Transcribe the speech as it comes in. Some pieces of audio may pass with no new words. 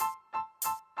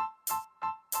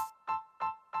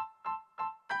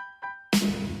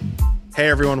Hey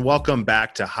everyone, welcome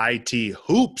back to High Tea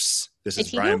Hoops. This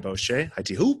is Brian Hoops. Boucher. High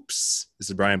Tea Hoops.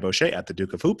 This is Brian Boucher at the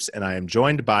Duke of Hoops, and I am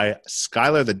joined by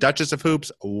Skylar, the Duchess of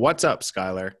Hoops. What's up,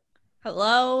 Skylar?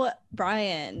 Hello,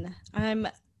 Brian. I'm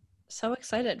so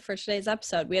excited for today's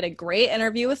episode. We had a great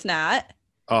interview with Nat.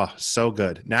 Oh, so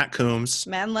good. Nat Coombs,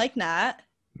 Man like Nat.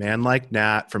 man like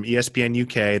Nat from ESPN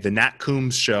UK, the Nat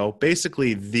Coombs Show,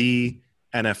 basically the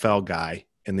NFL guy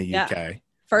in the UK.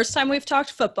 First time we've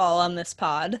talked football on this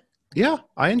pod. Yeah,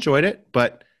 I enjoyed it,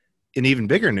 but in even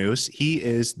bigger news, he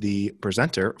is the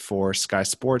presenter for Sky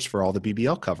Sports for all the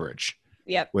BBL coverage.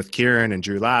 Yep. With Kieran and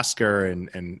Drew Lasker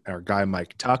and our guy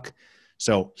Mike Tuck.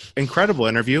 So incredible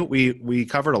interview. We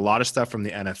covered a lot of stuff from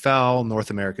the NFL, North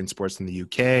American sports in the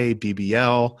UK,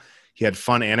 BBL. He had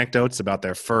fun anecdotes about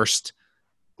their first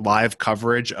live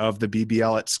coverage of the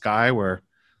BBL at Sky, where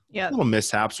little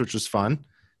mishaps, which was fun.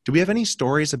 Do we have any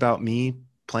stories about me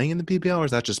playing in the BBL, or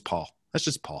is that just Paul? That's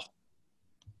just Paul.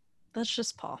 That's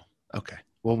just Paul. Okay.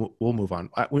 We'll move on.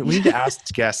 We need to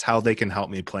ask guests how they can help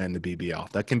me play in the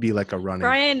BBL. That can be like a running.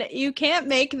 Brian, you can't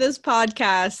make this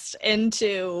podcast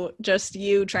into just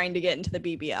you trying to get into the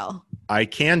BBL. I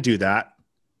can do that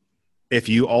if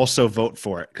you also vote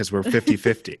for it, because we're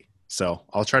 50-50. So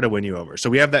I'll try to win you over. So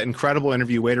we have that incredible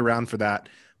interview. Wait around for that.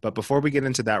 But before we get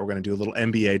into that, we're going to do a little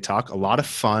NBA talk, a lot of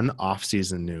fun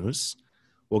off-season news.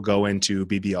 We'll go into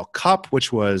BBL Cup,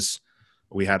 which was –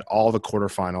 we had all the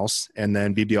quarterfinals, and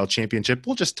then BBL Championship.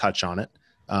 We'll just touch on it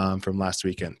from last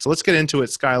weekend. So let's get into it,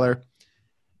 Skylar.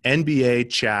 NBA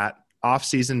chat,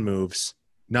 off-season moves,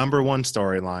 number one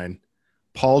storyline.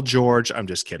 Paul George. I'm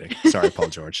just kidding. Sorry, Paul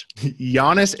George.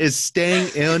 Giannis is staying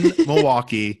in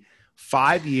Milwaukee,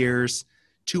 5 years,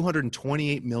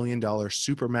 $228 million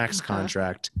Supermax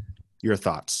contract. Your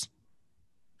thoughts?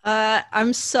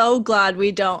 I'm so glad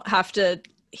we don't have to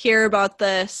hear about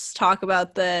this, talk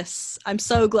about this. I'm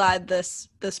so glad this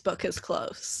book is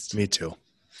closed. Me too.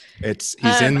 He's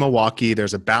in Milwaukee.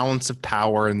 There's a balance of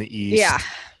power in the East.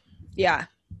 Yeah.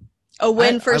 A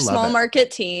win for small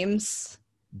market teams.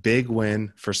 Big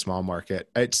win for small market.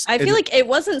 I feel like it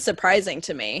wasn't surprising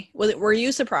to me. Were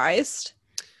you surprised?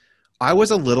 I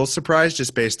was a little surprised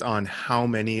just based on how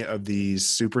many of these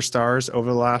superstars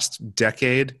over the last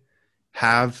decade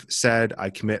have said, I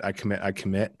commit,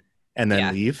 and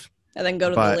then leave. And then go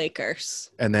to the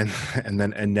Lakers. And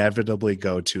then inevitably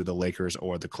go to the Lakers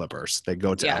or the Clippers. They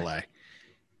go to LA.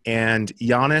 And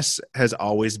Giannis has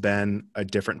always been a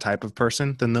different type of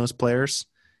person than those players.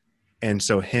 And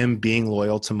so him being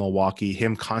loyal to Milwaukee,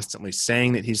 him constantly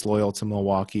saying that he's loyal to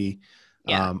Milwaukee,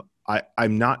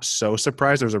 I'm not so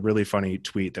surprised. There was a really funny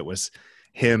tweet that was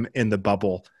him in the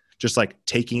bubble, just like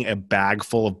taking a bag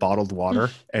full of bottled water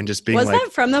and just being was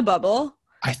that from the bubble?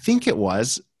 I think it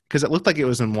was. Because it looked like it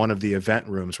was in one of the event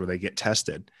rooms where they get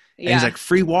tested. And he's like,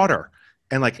 free water.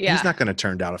 And he's not going to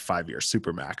turn down a 5-year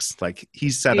Supermax. Like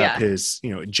he's set up his,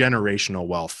 generational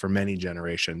wealth for many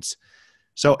generations.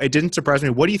 So it didn't surprise me.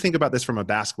 What do you think about this from a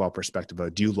basketball perspective, though?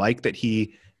 Do you like that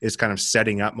he is kind of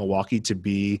setting up Milwaukee to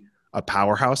be a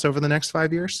powerhouse over the next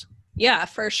 5 years? Yeah,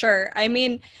 for sure. I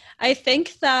mean, I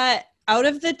think that out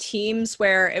of the teams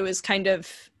where it was kind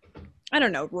of, I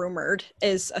don't know, rumored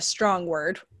is a strong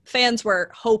word. Fans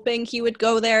were hoping he would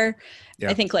go there.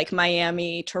 I think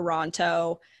Miami,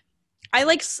 Toronto. I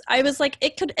was like,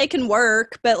 it can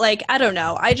work, but I don't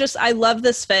know. I love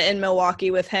this fit in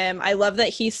Milwaukee with him. I love that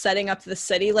he's setting up the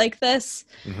city like this.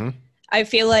 Mm-hmm. I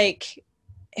feel like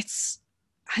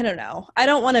I don't know. I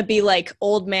don't want to be like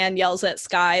old man yells at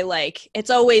Sky. Like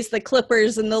it's always the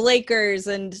Clippers and the Lakers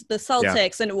and the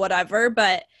Celtics and whatever,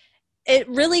 but it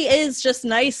really is just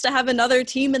nice to have another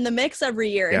team in the mix every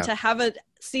year and to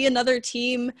see another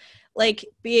team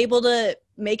be able to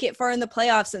make it far in the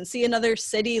playoffs and see another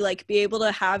city be able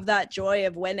to have that joy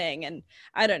of winning. And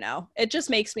I don't know, it just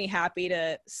makes me happy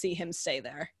to see him stay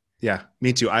there. Yeah,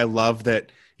 me too. I love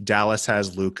that Dallas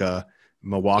has Luka,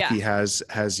 Milwaukee has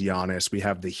Giannis. We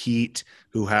have the Heat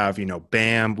who have,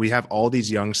 Bam. We have all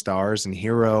these young stars and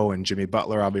Hero and Jimmy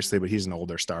Butler, obviously, but he's an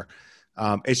older star.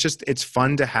 It's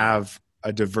fun to have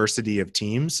a diversity of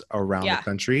teams around the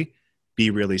country be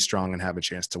really strong and have a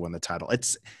chance to win the title.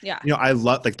 I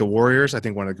love the Warriors. I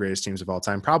think one of the greatest teams of all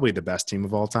time, probably the best team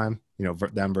of all time,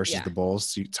 them versus the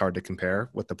Bulls. It's hard to compare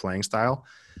with the playing style,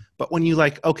 but when you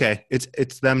okay,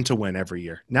 it's them to win every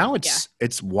year. Now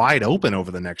it's wide open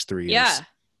over the next 3 years. Yeah.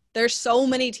 There's so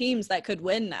many teams that could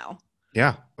win now.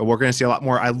 Yeah, but we're going to see a lot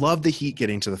more. I love the Heat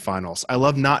getting to the finals. I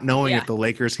love not knowing if the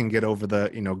Lakers can get over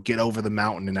the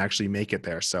mountain and actually make it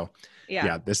there. So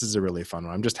this is a really fun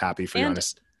one. I'm just happy for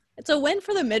Giannis. It's a win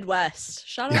for the Midwest.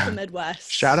 Shout out the Midwest.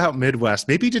 Shout out Midwest.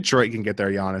 Maybe Detroit can get their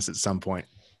Giannis at some point.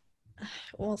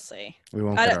 We'll see. We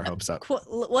won't get our hopes up.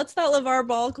 What's that LeVar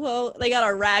Ball quote? They got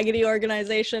a raggedy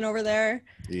organization over there.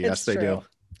 Yes, they do.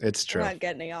 It's true. We're not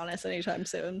getting Giannis anytime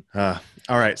soon. All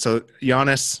right. So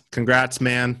Giannis, congrats,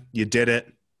 man. You did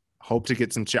it. Hope to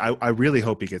get some. I really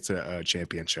hope he gets a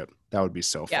championship. That would be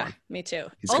so fun. Yeah, me too.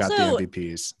 He's also got the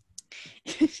MVPs.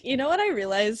 You know what I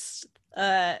realized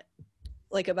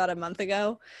like about a month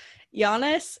ago?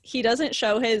 Giannis, he doesn't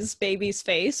show his baby's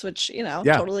face, which,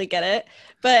 totally get it.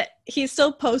 But he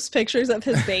still posts pictures of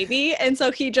his baby. And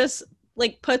so he just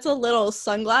like puts a little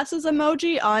sunglasses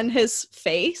emoji on his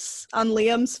face, on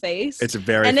Liam's face. It's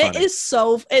very funny. It is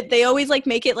they always like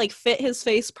make it like fit his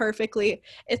face perfectly.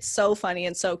 It's so funny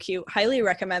and so cute. Highly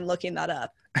recommend looking that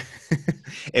up.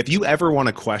 If you ever want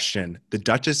to question the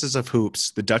Duchesses of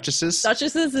Hoops, the Duchesses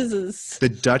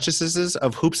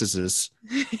of Hoopses,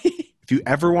 if you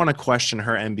ever want to question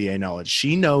her NBA knowledge,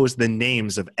 she knows the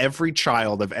names of every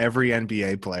child of every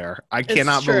NBA player. I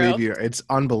cannot believe you. It's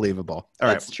unbelievable. All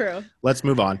right. It's true. Let's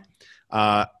move on.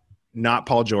 Not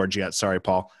Paul George yet. Sorry,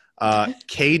 Paul.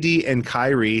 KD and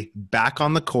Kyrie back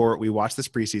on the court. We watched this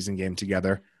preseason game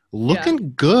together.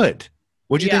 Looking good.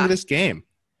 What'd you think of this game?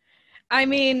 I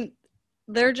mean,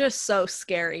 they're just so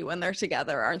scary when they're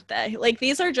together, aren't they? Like,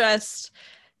 these are just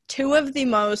two of the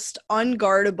most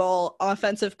unguardable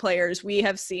offensive players we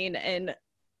have seen in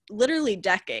literally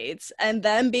decades. And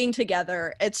them being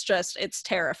together, it's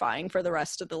terrifying for the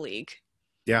rest of the league.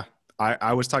 Yeah.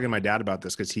 I was talking to my dad about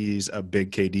this because he's a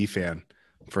big KD fan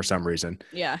for some reason.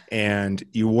 Yeah. And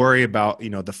you worry about,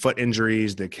 the foot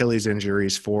injuries, the Achilles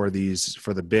injuries for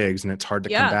the bigs, and it's hard to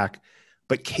come back.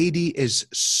 But KD is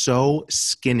so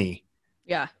skinny.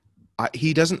 Yeah.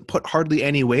 He doesn't put hardly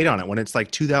any weight on it when it's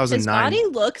like 2009. His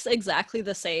body looks exactly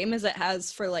the same as it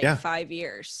has for 5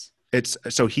 years.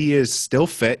 So he is still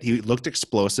fit. He looked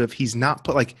explosive. He's not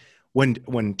put like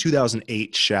when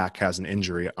 2008 Shaq has an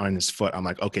injury on his foot, I'm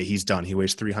like, okay, he's done. He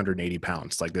weighs 380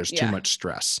 pounds. Like there's too much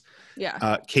stress.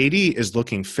 Yeah. KD is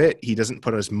looking fit. He doesn't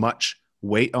put as much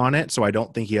weight on it. So I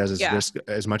don't think he has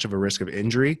as much of a risk of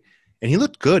injury. And he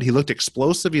looked good. He looked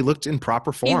explosive. He looked in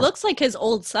proper form. He looks like his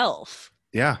old self.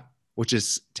 Yeah, which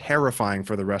is terrifying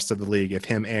for the rest of the league if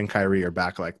him and Kyrie are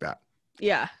back like that.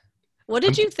 Yeah. What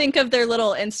did you think of their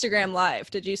little Instagram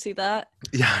live? Did you see that?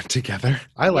 Yeah, together.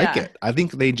 I like it. I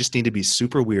think they just need to be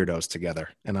super weirdos together.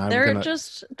 And they're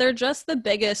just the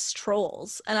biggest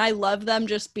trolls. And I love them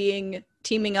just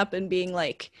teaming up and being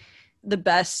like the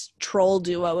best troll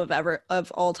duo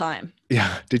of all time.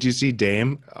 Yeah. Did you see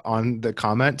Dame on the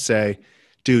comment say,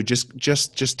 dude,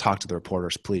 just talk to the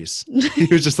reporters, please? He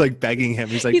was just like begging him.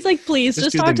 He's like, please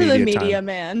just talk to the media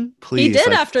man. Please. He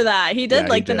did after that. He did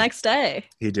the next day.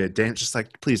 He did. Dame's just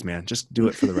like, please, man, just do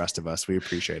it for the rest of us. We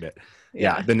appreciate it.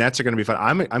 Yeah. The Nets are going to be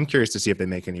fun. I'm curious to see if they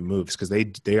make any moves because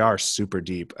they are super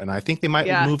deep. And I think they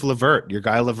might move LeVert, your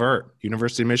guy LeVert,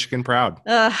 University of Michigan proud.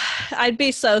 I'd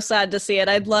be so sad to see it.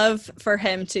 I'd love for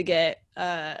him to get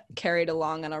carried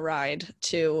along on a ride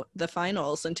to the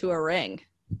finals and to a ring.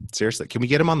 Seriously, can we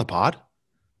get him on the pod?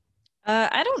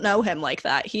 I don't know him like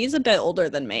that. He's a bit older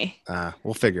than me.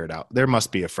 We'll figure it out. There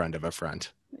must be a friend of a friend.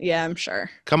 Yeah, I'm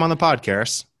sure. Come on the pod,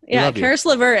 Karis. Yeah, Karis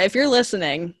LeVert, if you're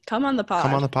listening, come on the pod.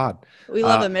 Come on the pod. We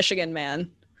love a Michigan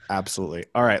man. Absolutely.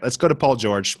 All right, let's go to Paul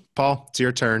George. Paul, it's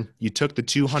your turn. You took the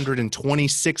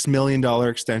 $226 million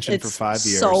extension for 5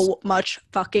 years. So much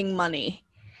fucking money.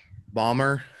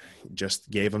 Bomber just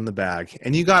gave him the bag,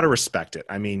 and you got to respect it.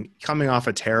 I mean, coming off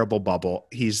a terrible bubble,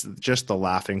 he's just the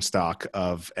laughing stock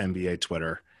of NBA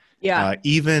Twitter. Yeah.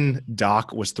 Even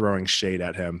Doc was throwing shade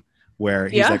at him where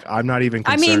he's like, I'm not even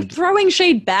concerned. I mean, throwing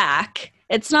shade back.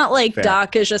 It's not like Fair.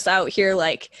 Doc is just out here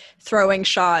like throwing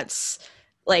shots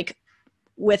like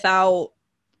without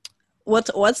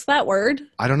what's that word?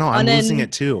 I don't know. I'm losing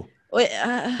it too.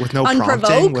 With no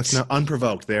prompting, with no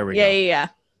unprovoked. There we go. Yeah.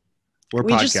 We're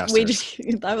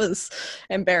podcasters. That was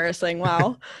embarrassing.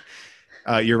 Wow.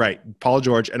 You're right. Paul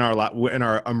George in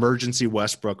our emergency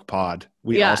Westbrook pod,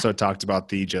 we also talked about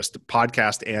the just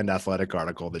podcast and athletic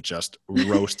article that just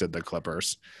roasted the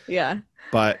Clippers. Yeah.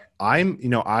 But I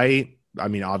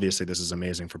mean, obviously this is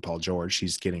amazing for Paul George.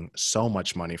 He's getting so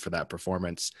much money for that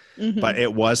performance. Mm-hmm. But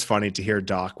it was funny to hear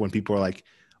Doc when people were like,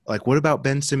 what about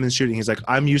Ben Simmons shooting? He's like,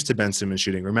 I'm used to Ben Simmons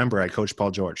shooting. Remember, I coached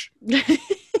Paul George.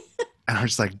 And I'm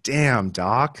just like, damn,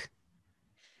 Doc.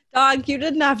 Doc, you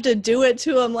didn't have to do it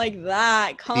to him like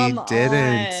that. Come on. He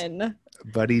didn't.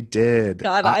 But he did.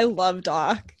 God, I love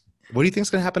Doc. What do you think is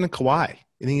going to happen to Kawhi?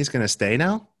 You think he's going to stay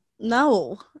now?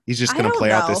 No. He's just going to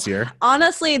play out this year?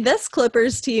 Honestly, this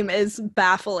Clippers team is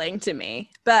baffling to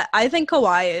me. But I think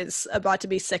Kawhi is about to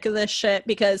be sick of this shit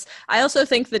because I also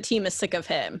think the team is sick of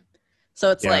him.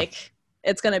 So it's like,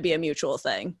 it's going to be a mutual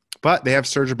thing. But they have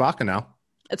Serge Ibaka now.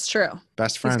 It's true.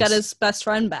 Best friends. He's got his best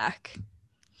friend back.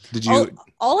 Did you?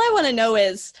 All I want to know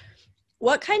is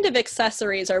what kind of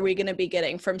accessories are we going to be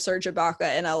getting from Serge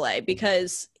Ibaka in LA?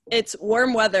 Because it's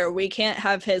warm weather. We can't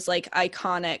have his like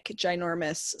iconic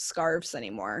ginormous scarves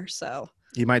anymore. So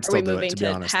you might still do it, to be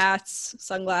honest. Hats,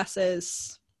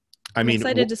 sunglasses? I'm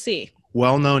excited to see.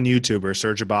 Well-known YouTuber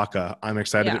Serge Ibaka. I'm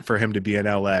excited for him to be in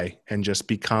LA and just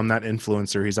become that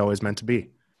influencer he's always meant to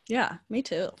be. Yeah, me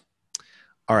too.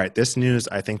 All right, this news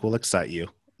I think will excite you.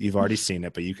 You've already seen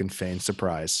it, but you can feign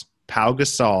surprise. Pau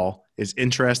Gasol is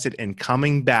interested in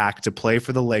coming back to play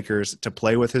for the Lakers, to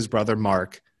play with his brother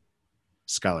Mark.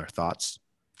 Skylar, thoughts?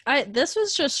 This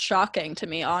was just shocking to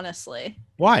me, honestly.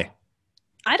 Why?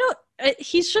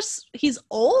 He's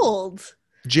old.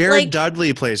 Jared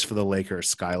Dudley plays for the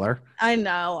Lakers, Skylar. I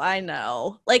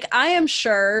know. Like, I am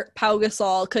sure Pau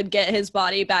Gasol could get his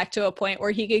body back to a point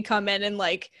where he could come in and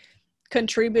like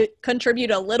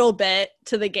contribute a little bit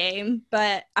to the game,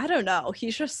 but I don't know.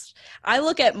 I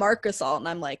look at Marc Gasol and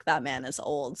I'm like, that man is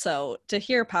old. So to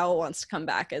hear Pau wants to come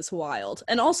back is wild.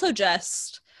 And also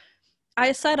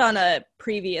I said on a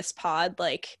previous pod,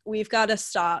 like, we've got to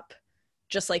stop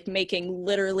just like making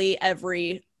literally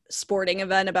every sporting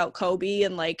event about Kobe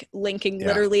and like linking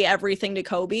literally everything to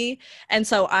Kobe. And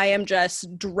so I am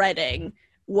just dreading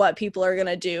what people are going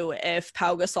to do if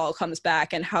Pau Gasol comes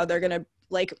back and how they're going to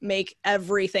like make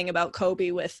everything about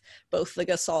Kobe with both the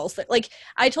Gasols. Like,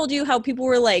 I told you how people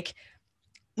were like,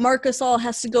 Marc Gasol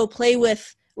has to go play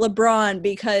with LeBron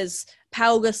because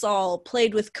Pau Gasol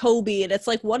played with Kobe. And it's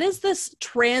like, what is this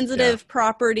transitive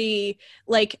property,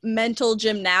 like mental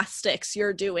gymnastics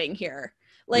you're doing here?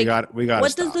 Like, we got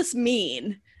what does this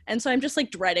mean? And so I'm just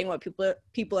like dreading what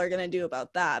people are going to do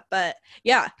about that. But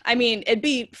yeah, I mean, it'd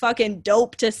be fucking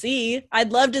dope to see.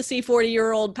 I'd love to see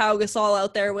 40-year-old Pau Gasol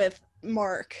out there with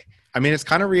Mark. I mean, it's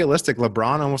kind of realistic.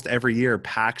 LeBron almost every year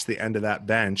packs the end of that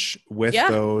bench with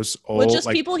those old, with just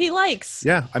people he likes.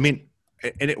 Yeah, I mean,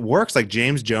 and it works. Like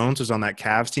James Jones was on that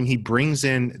Cavs team. He brings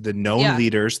in the known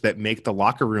leaders that make the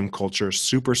locker room culture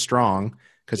super strong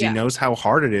because he knows how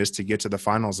hard it is to get to the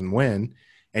finals and win.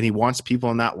 And he wants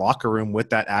people in that locker room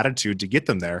with that attitude to get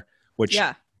them there, which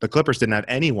the Clippers didn't have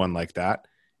anyone like that,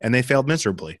 and they failed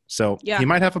miserably. So he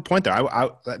might have a point there.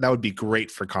 That would be great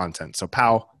for content. So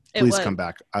Pau, please come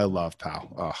back. I love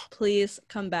Pau. Oh. Please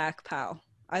come back, Pau.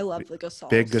 I love the Gasol.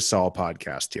 Big Gasol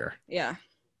podcast here. Yeah.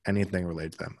 Anything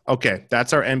related to them. Okay,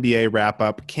 that's our NBA wrap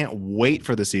up. Can't wait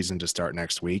for the season to start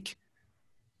next week.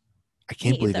 I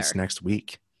can't believe it's next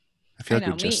week. I feel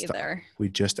like we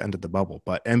just ended the bubble.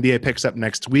 But NBA picks up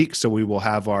next week, so we will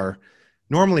have our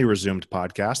normally resumed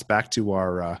podcast back to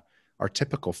our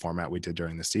typical format we did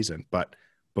during the season. But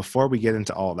before we get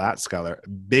into all that, Skylar,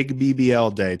 big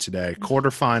BBL day today.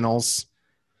 Quarterfinals.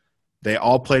 They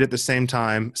all played at the same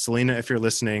time. Selena, if you're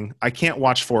listening, I can't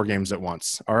watch 4 games at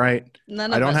once, all right?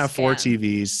 I don't have 4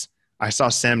 TVs. I saw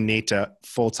Sam Nita,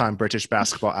 full-time British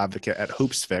basketball advocate at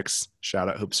HoopsFix. Shout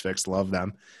out HoopsFix. Love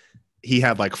them. He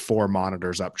had like 4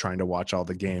 monitors up trying to watch all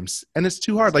the games. And it's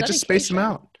too hard. Like, just space them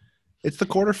out. It's the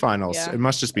quarterfinals. Yeah. It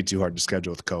must just be too hard to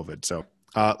schedule with COVID. So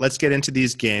let's get into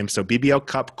these games. So BBL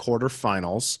Cup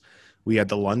quarterfinals. We had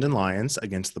the London Lions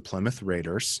against the Plymouth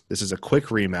Raiders. This is a quick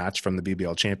rematch from the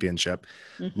BBL Championship.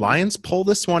 Mm-hmm. Lions pull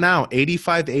this one out,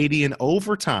 85-80 in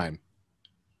overtime.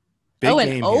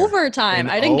 In overtime.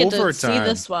 I didn't get to see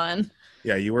this one.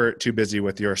 Yeah, you were too busy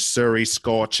with your Surrey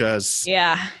Scorchers.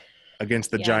 Yeah. Against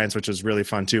the Giants, which was really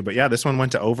fun too. But yeah, this one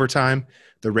went to overtime.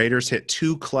 The Raiders hit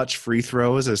 2 clutch free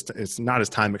throws. It's not as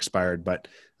time expired, but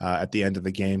at the end of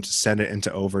the game to send it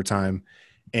into overtime.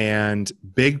 And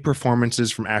big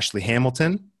performances from Ashley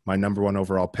Hamilton, my number 1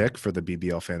 overall pick for the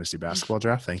BBL Fantasy Basketball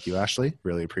Draft. Thank you, Ashley.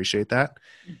 Really appreciate that.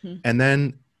 Mm-hmm. And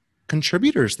then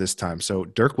contributors this time. So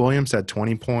Dirk Williams had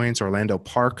 20 points. Orlando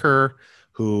Parker,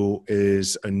 who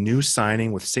is a new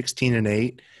signing with 16 and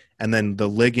 8. And then the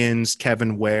Liggins,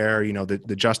 Kevin Ware,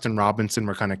 the Justin Robinson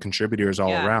were kind of contributors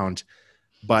all around.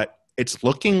 But it's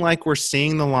looking like we're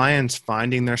seeing the Lions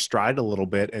finding their stride a little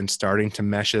bit and starting to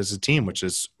mesh as a team, which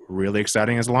is really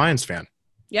exciting as a Lions fan.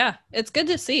 Yeah, it's good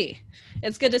to see.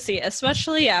 It's good to see,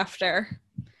 especially after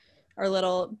our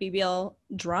little BBL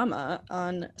drama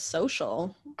on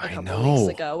social a couple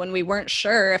weeks ago when we weren't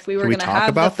sure if we were going to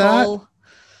have the full...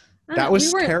 That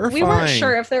was terrifying. We weren't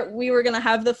sure if we were going to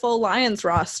have the full Lions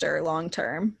roster long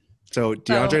term. So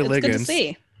DeAndre Liggins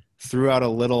threw out a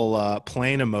little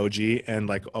plane emoji and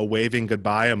like a waving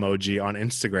goodbye emoji on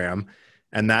Instagram.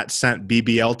 And that sent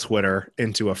BBL Twitter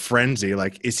into a frenzy.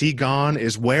 Like, is he gone?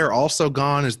 Is Ware also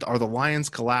gone? Are the Lions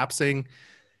collapsing?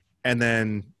 And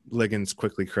then Liggins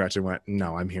quickly corrected and went,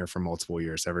 no, I'm here for multiple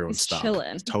years. Everyone stop.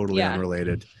 Chilling. It's totally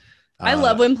unrelated. I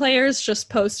love when players just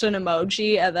post an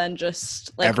emoji and then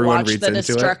just like watch the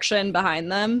destruction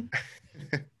behind them.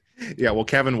 Yeah, well,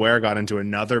 Kevin Ware got into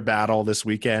another battle this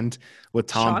weekend with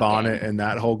Tom Bonnet and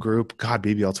that whole group. God,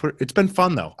 BBL Twitter. It's been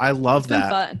fun, though. I love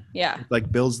that. Fun. Yeah. It,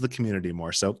 like, builds the community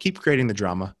more. So keep creating the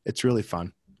drama. It's really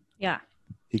fun. Yeah.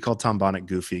 He called Tom Bonnet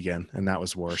goofy again, and that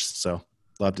was worse. So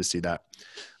love to see that.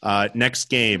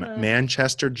 Next game,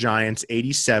 Manchester Giants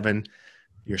 87,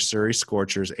 your Surrey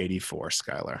Scorchers 84,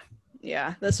 Skylar.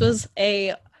 Yeah, this was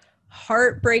a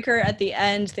heartbreaker at the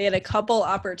end. They had a couple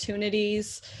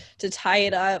opportunities to tie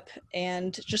it up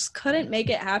and just couldn't make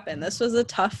it happen. This was a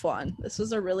tough one. This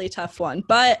was a really tough one.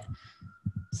 But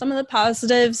some of the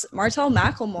positives, Martel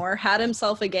McLemore had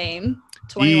himself a game.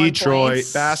 21 Detroit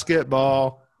points.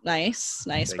 Basketball. Nice,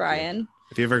 Brian. You.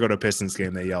 If you ever go to a Pistons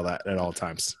game, they yell that at all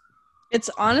times. It's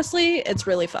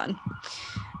really fun.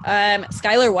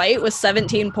 Skylar White was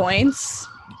 17 points.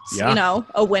 Yeah. You know,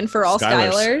 a win for all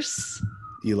Skylers.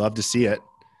 You love to see it.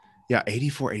 Yeah,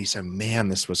 84-87. Man,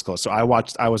 this was close. So I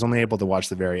was only able to watch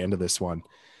the very end of this one.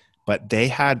 But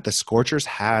the Scorchers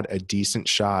had a decent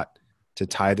shot to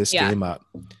tie this game up.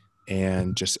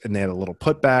 And they had a little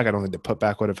putback. I don't think the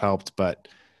putback would have helped, but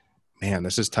man,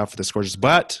 this is tough for the Scorchers.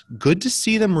 But good to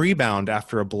see them rebound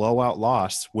after a blowout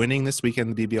loss, winning this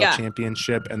weekend the BBL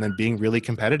championship and then being really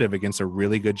competitive against a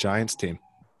really good Giants team.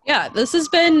 Yeah, this has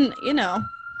been,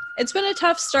 it's been a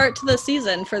tough start to the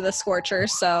season for the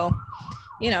Scorchers. So,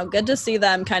 good to see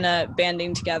them kind of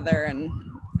banding together and,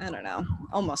 I don't know,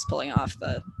 almost pulling off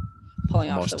the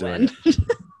win.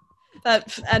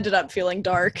 That ended up feeling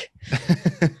dark.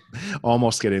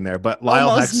 Almost getting there. But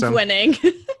Lyle Hexum winning.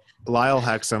 Lyle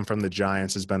Hexum from the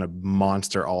Giants has been a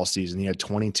monster all season. He had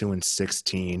 22 and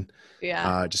 16.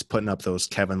 Yeah. Just putting up those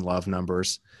Kevin Love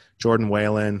numbers. Jordan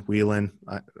Whelan,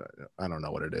 I don't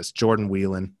know what it is. Jordan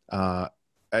Whelan.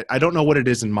 I don't know what it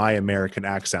is in my American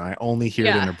accent. I only hear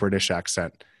it in a British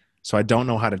accent. So I don't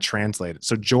know how to translate it.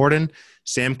 So Jordan,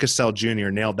 Sam Cassell Jr.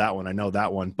 nailed that one. I know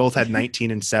that one. Both had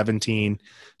 19 and 17.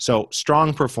 So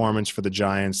strong performance for the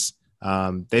Giants.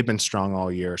 They've been strong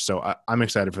all year. So I'm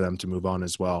excited for them to move on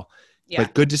as well. Yeah.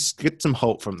 But good to get some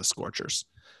hope from the Scorchers.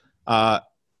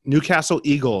 Newcastle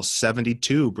Eagles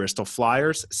 72, Bristol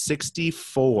Flyers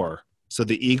 64. So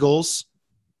the Eagles,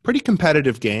 pretty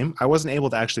competitive game. I wasn't able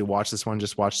to actually watch this one,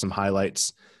 just watch some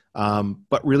highlights.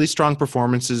 But really strong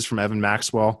performances from Evan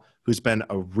Maxwell, who's been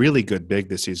a really good big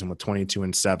this season with 22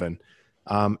 and 7.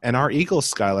 And our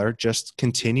Eagles, Skylar, just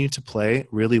continue to play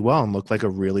really well and look like a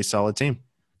really solid team.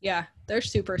 Yeah, they're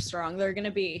super strong. They're going to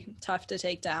be tough to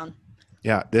take down.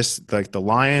 Yeah, the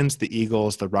Lions, the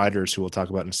Eagles, the Riders, who we'll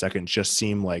talk about in a second, just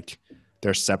seem like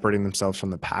they're separating themselves from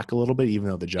the pack a little bit, even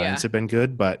though the Giants have been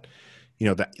good. But,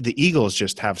 the Eagles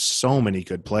just have so many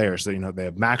good players. They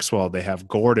have Maxwell, they have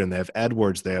Gordon, they have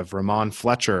Edwards, they have Ramon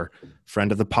Fletcher,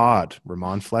 friend of the pod,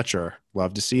 Ramon Fletcher.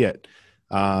 Love to see it.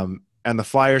 And the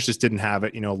Flyers just didn't have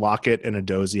it. Lockett and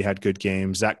Adozie had good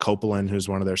games. Zach Copeland, who's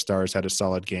one of their stars, had a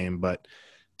solid game. But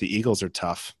the Eagles are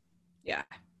tough. Yeah.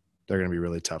 They're going to be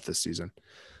really tough this season.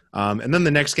 And then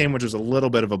the next game, which was a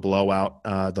little bit of a blowout,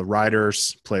 the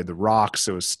Riders played the Rocks.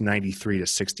 It was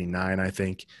 93-69, I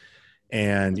think.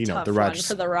 And, the Riders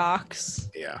for the Rocks.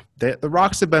 Yeah. The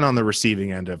Rocks have been on the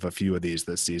receiving end of a few of these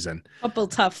this season. Couple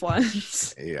tough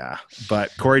ones. Yeah.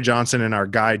 But Corey Johnson and our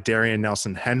guy, Darian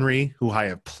Nelson-Henry, who I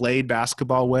have played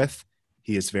basketball with,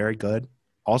 he is very good,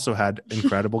 also had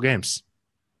incredible games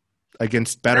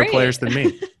against better players than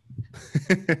me.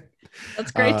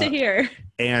 That's great to hear.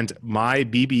 And my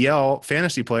BBL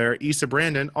fantasy player, Issa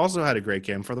Brandon, also had a great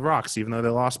game for the Rocks, even though they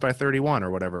lost by 31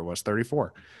 or whatever it was,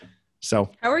 34.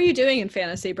 So how are you doing in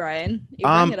fantasy, Brian? You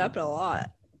bring it up a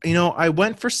lot.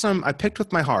 I picked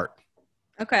with my heart.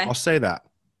 Okay. I'll say that.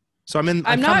 So I'm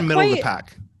kind of middle of the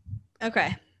pack.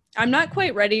 Okay. I'm not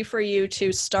quite ready for you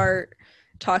to start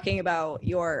talking about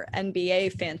your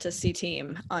NBA fantasy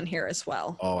team on here as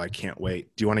well. Oh, I can't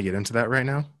wait. Do you want to get into that right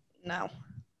now? No.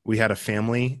 We had a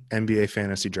family NBA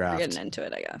fantasy draft. We're getting into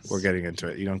it, I guess. We're getting into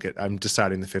it. I'm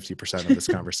deciding the 50% of this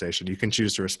conversation. You can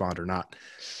choose to respond or not.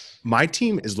 My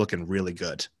team is looking really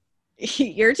good.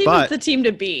 Your team is the team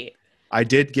to beat. I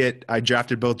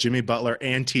drafted both Jimmy Butler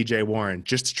and TJ Warren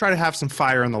just to try to have some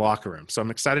fire in the locker room. So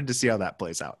I'm excited to see how that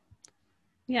plays out.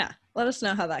 Yeah. Let us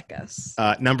know how that goes.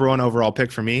 Number 1 overall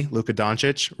pick for me, Luka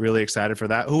Doncic. Really excited for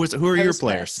that. Who are your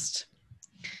players?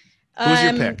 Who's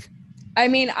your pick? I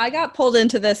mean, I got pulled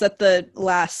into this at the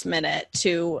last minute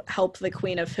to help the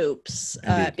Queen of Hoops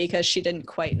because she didn't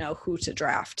quite know who to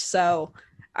draft. So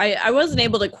I wasn't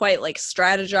able to quite like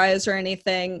strategize or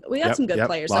anything. We got some good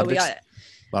players. So we got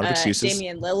a lot of excuses.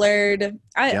 Damian Lillard.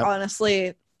 I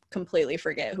honestly completely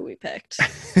forget who we picked.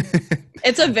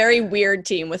 It's a very weird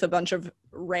team with a bunch of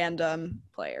random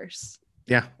players.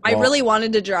 Yeah. I really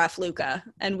wanted to draft Luka,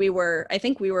 and I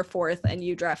think we were fourth, and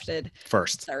you drafted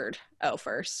third. Oh,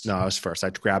 first. No, I was first.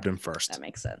 I grabbed him first. That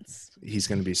makes sense. He's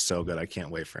going to be so good. I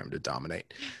can't wait for him to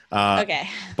dominate. Okay.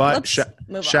 But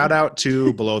shout out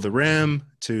to Below the Rim,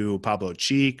 to Pablo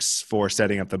Cheeks for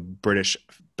setting up the British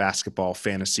Basketball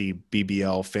Fantasy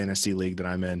BBL Fantasy League that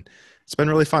I'm in. It's been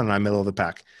really fun, and I'm middle of the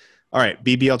pack. All right,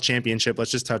 BBL Championship.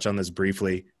 Let's just touch on this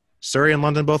briefly. Surrey and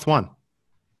London both won.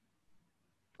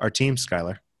 Our teams,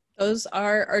 Skylar. Those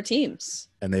are our teams.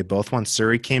 And they both won.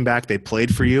 Surrey came back. They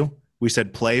played for you. We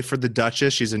said play for the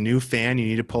Duchess. She's a new fan. You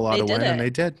need to pull out a win, and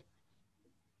they did.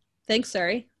 Thanks,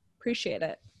 Surrey. Appreciate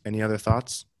it. Any other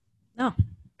thoughts? No.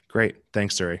 Great.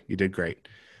 Thanks, Surrey. You did great.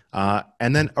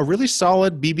 And then a really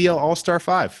solid BBL All-Star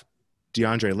 5.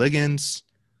 DeAndre Liggins,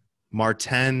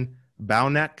 Martin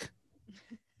Bauneck.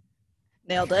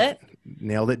 Nailed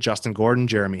it. Justin Gordon,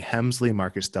 Jeremy Hemsley,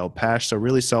 Marcus Delpeche. So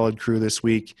really solid crew this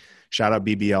week. Shout out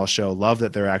BBL show. Love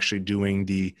that they're actually doing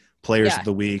the players of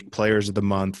the week, players of the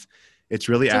month. It's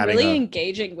really adding a really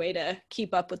engaging way to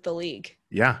keep up with the league.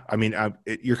 Yeah. I mean,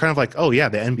 you're kind of like, oh yeah,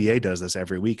 the NBA does this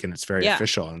every week and it's very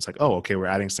official. And it's like, oh, okay, we're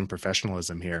adding some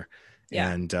professionalism here.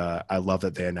 Yeah. And I love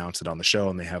that they announce it on the show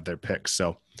and they have their picks.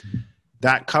 So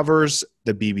that covers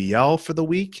the BBL for the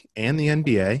week and the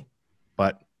NBA,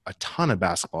 but a ton of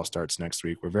basketball starts next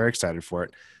week. We're very excited for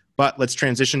it. But let's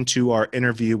transition to our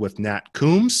interview with Nat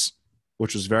Coombs,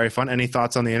 which was very fun. Any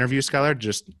thoughts on the interview, Skylar?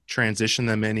 Just transition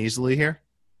them in easily here.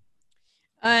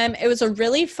 It was a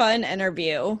really fun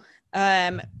interview.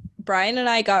 Brian and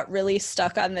I got really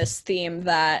stuck on this theme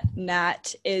that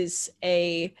Nat is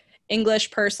a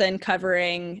English person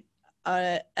covering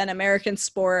an American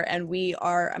sport, and we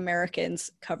are Americans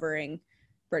covering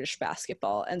British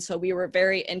basketball. And so we were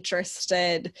very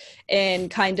interested in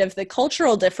kind of the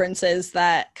cultural differences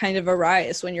that kind of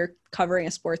arise when you're covering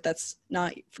a sport that's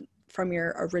not from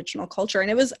your original culture.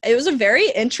 And it was a very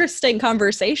interesting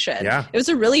conversation. Yeah. It was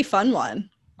a really fun one.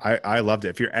 I loved it.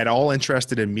 If you're at all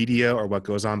interested in media or what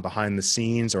goes on behind the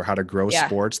scenes or how to grow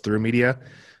sports through media,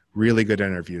 really good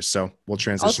interviews. So we'll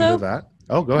transition to that.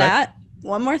 Oh, go ahead.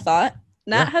 One more thought.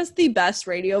 Nat has the best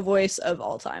radio voice of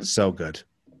all time. So good.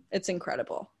 It's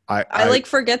incredible. I like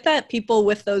forget that people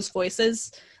with those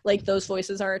voices, like those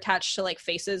voices are attached to like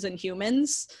faces and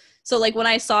humans. So like when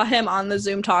I saw him on the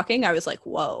Zoom talking, I was like,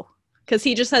 whoa, because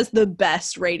he just has the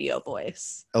best radio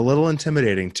voice. A little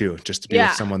intimidating too, just to be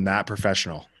with someone that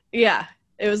professional. Yeah,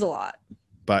 it was a lot.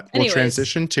 But we'll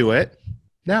transition to it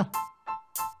now.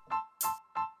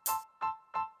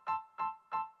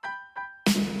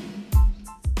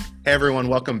 Hey everyone,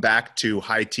 welcome back to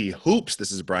High Tea Hoops.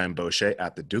 This is Brian Boucher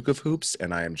at the Duke of Hoops,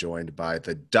 and I am joined by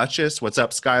the Duchess. What's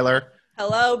up, Skylar?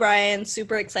 Hello, Brian.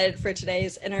 Super excited for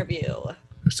today's interview.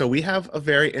 So we have a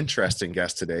very interesting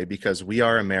guest today because we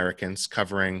are Americans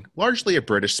covering largely a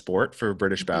British sport for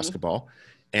British basketball.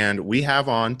 And we have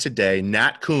on today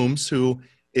Nat Coombs, who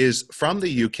is from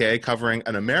the UK covering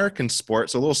an American sport.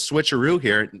 So a little switcheroo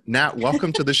here. Nat,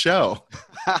 welcome to the show.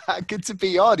 Good to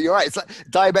be on. You're right. It's like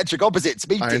diametric opposites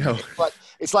meeting. I know.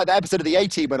 It's like the episode of the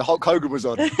A-Team when Hulk Hogan was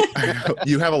on.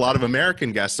 You have a lot of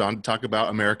American guests on to talk about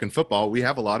American football. We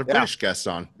have a lot of British guests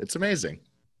on. It's amazing.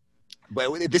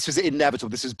 Well, this was inevitable.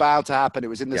 This was bound to happen. It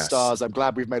was in the stars. I'm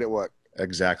glad we've made it work.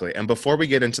 Exactly. And before we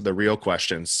get into the real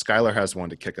questions, Skylar has one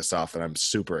to kick us off that I'm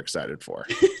super excited for.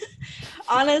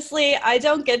 Honestly, I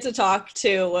don't get to talk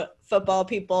to football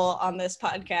people on this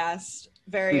podcast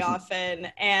very often.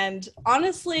 And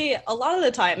honestly, a lot of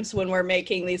the times when we're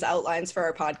making these outlines for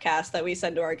our podcast that we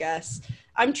send to our guests,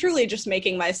 I'm truly just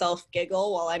making myself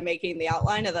giggle while I'm making the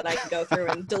outline, and then I can go through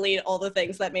and delete all the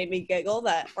things that made me giggle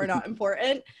that are not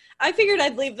important. I figured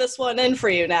I'd leave this one in for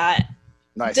you, Nat.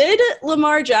 Nice. Did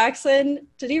Lamar Jackson,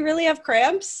 did he really have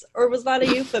cramps, or was that a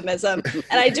euphemism?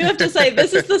 And I do have to say,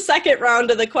 this is the second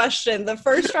round of the question. The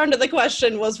first round of the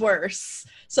question was worse.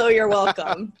 So you're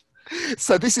welcome.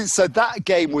 So that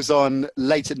game was on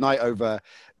late at night over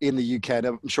in the UK, and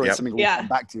I'm sure it's something we'll come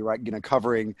back to, right? You know,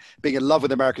 covering being in love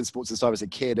with American sports since I was a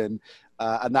kid, and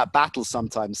that battle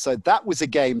sometimes. So that was a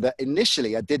game that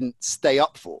initially I didn't stay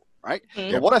up for, right?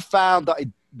 Mm-hmm. But what I found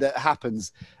that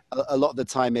happens a lot of the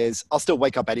time is I'll still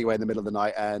wake up anyway in the middle of the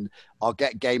night and I'll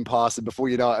get Game Pass, and before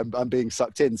you know it, I'm being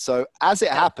sucked in. So as it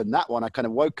happened, that one I kind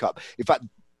of woke up. In fact,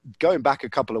 going back a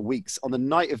couple of weeks, on the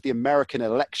night of the American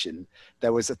election,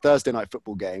 there was a Thursday night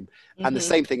football game. And the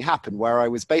same thing happened where I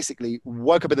was basically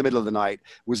woke up in the middle of the night,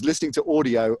 was listening to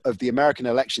audio of the American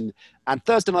election and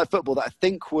Thursday night football that I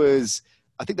think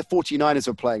the 49ers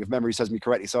were playing, if memory serves me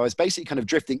correctly. So I was basically kind of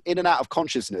drifting in and out of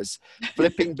consciousness,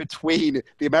 flipping between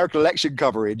the American election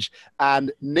coverage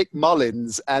and Nick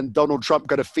Mullins and Donald Trump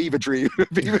got a fever dreams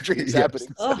happening.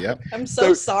 Oh, yep. I'm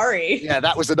so sorry. Yeah,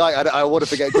 that was a night I want to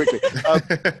forget quickly.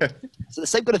 So the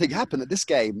same kind of thing happened at this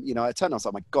game. You know, I turned on, I was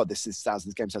like, oh my God, this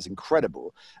game sounds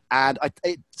incredible. And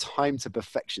it timed to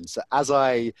perfection. So as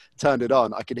I turned it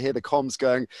on, I could hear the comms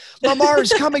going, Lamar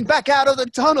is coming back out of the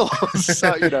tunnel.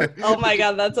 So, you know. Oh my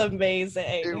God, that's amazing.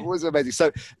 It was amazing.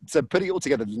 So putting it all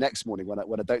together the next morning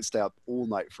when I don't stay up all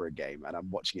night for a game and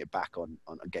I'm watching it back on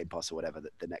Game Pass or whatever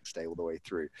the next day all the way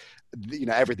through, you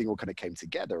know, everything all kind of came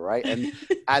together, right?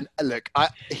 And look,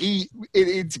 he in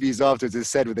interviews afterwards has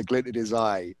said with a glint in his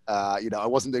eye, you know, I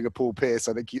wasn't doing a Paul Pierce.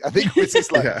 I think it was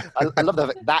just like, yeah. I love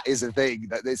that is a thing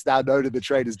that it's now known in the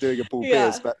trade as doing a Paul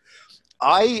Pierce, but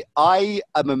I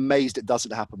am amazed it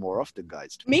doesn't happen more often,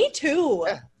 guys. Me too.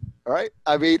 Yeah. All right.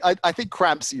 I mean, I think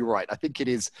Cramps, you're right. I think it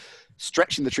is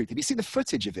stretching the truth. Have you seen the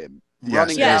footage of him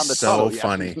running down the tunnel? So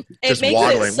funny. Just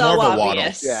waddling, it so more of a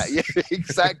waddle. Yeah,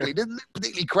 exactly. Didn't look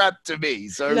particularly cramped to me.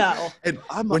 So no. And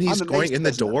when he's going in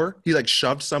the door, he like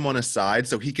shoved someone aside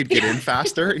so he could get in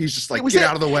faster. He's just like, get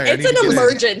out of the way. It's an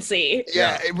emergency.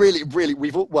 Yeah, it really.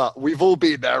 We've all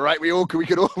been there, right? We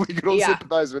could all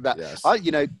sympathize with that. Yes.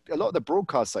 You know, a lot of the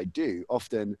broadcasts I do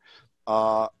often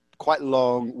are quite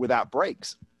long without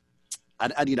breaks.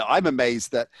 And you know, I'm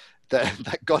amazed that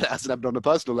God, it hasn't happened on a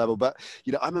personal level, but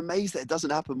you know, I'm amazed that it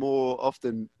doesn't happen more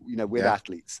often, you know, with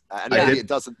athletes. And maybe it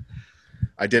doesn't.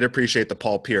 I did appreciate the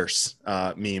Paul Pierce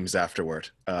memes afterward.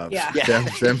 Them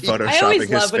photoshopping I always his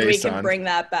love when we face can on. bring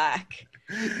that back.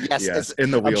 Yes, in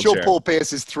the wheelchair. I'm sure Paul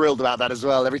Pierce is thrilled about that as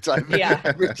well every time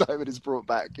it is brought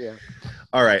back. Yeah.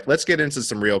 All right, let's get into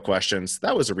some real questions.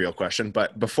 That was a real question,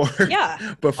 but before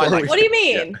what do you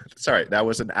mean? Sorry, that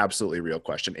was an absolutely real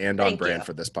question and on brand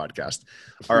for this podcast.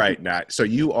 All right, Nat. So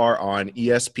you are on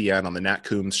ESPN on the Nat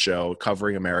Coombs Show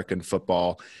covering American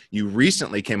football. You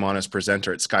recently came on as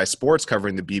presenter at Sky Sports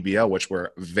covering the BBL, which we're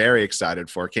very excited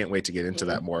for. Can't wait to get into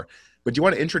that more. But do you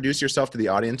want to introduce yourself to the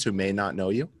audience who may not know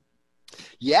you?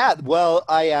 Yeah, well,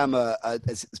 I am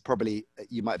as probably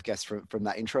you might have guessed from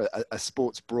that intro, a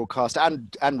sports broadcaster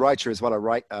and writer as well. I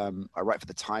write for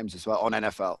the Times as well on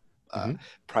NFL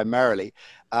primarily,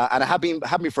 and I have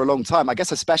been for a long time. I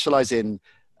guess I specialize in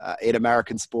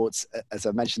American sports, as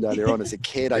I mentioned earlier on. As a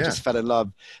kid, I just fell in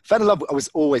love. I was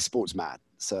always sports mad,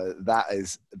 so that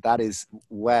is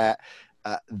where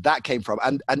that came from,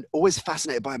 and always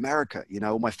fascinated by America. You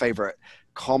know, all my favorite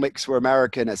comics were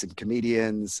American, as in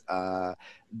comedians.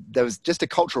 There was just a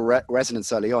cultural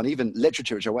resonance early on. Even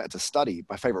literature, which I went to study,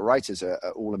 my favorite writers are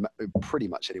all pretty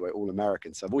much anyway, all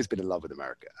American. So I've always been in love with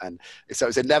America. And so it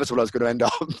was inevitable I was going to end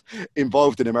up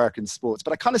involved in American sports.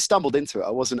 But I kind of stumbled into it.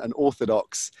 I wasn't an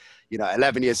orthodox,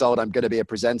 11 years old, I'm going to be a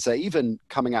presenter. Even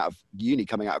coming out of uni,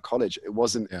 coming out of college, I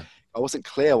wasn't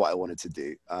clear what I wanted to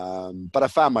do. But I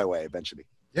found my way eventually.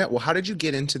 Yeah. Well, how did you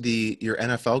get into your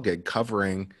NFL gig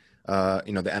covering the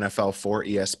NFL for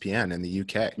ESPN in the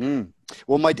UK?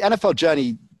 Well, my NFL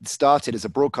journey started as a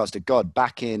broadcaster.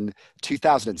 Back in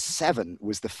 2007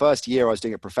 was the first year I was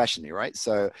doing it professionally, right?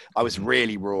 So I was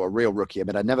really raw, a real rookie. I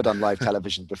mean, I'd never done live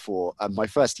television before. My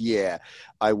first year,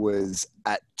 I was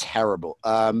terrible,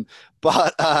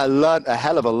 but I learned a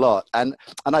hell of a lot. And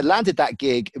I landed that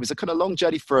gig. It was a kind of long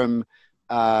journey from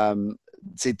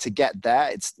to get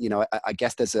there. It's, I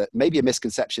guess there's maybe a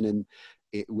misconception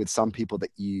with some people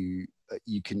that you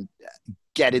can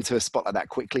get into a spot like that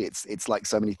quickly. It's like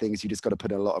so many things. You just got to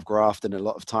put in a lot of graft and a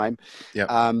lot of time.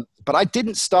 Yeah. But I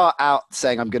didn't start out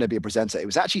saying I'm going to be a presenter. It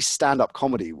was actually stand-up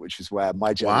comedy, which was where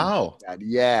my journey. Wow.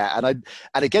 Yeah. And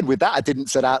again, with that, I didn't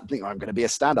set out thinking I'm going to be a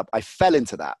stand-up. I fell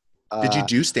into that. Did you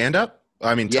do stand-up?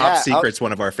 I mean, Top Secret's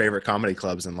one of our favorite comedy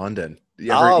clubs in London.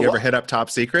 You ever hit up Top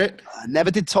Secret? I never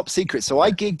did Top Secret. So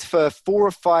I gigged for 4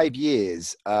 or 5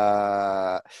 years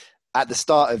at the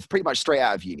start of pretty much straight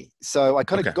out of uni. So I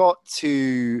kind of got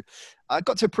to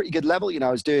a pretty good level.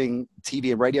 I was doing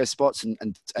TV and radio spots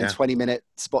and 20-minute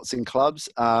spots in clubs.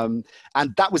 And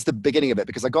that was the beginning of it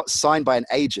because I got signed by an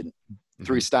agent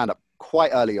through stand-up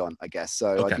quite early on, I guess.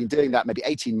 So I'd been doing that maybe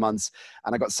 18 months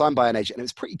and I got signed by an agent. And it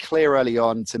was pretty clear early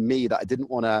on to me that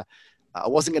I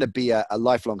wasn't going to be a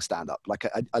lifelong stand-up. Like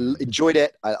I enjoyed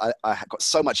it. I got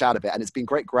so much out of it. And it's been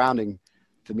great grounding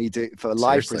for me for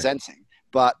live presenting.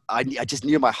 But I just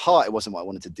knew in my heart it wasn't what I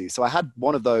wanted to do. So I had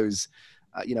one of those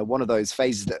one of those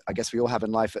phases that I guess we all have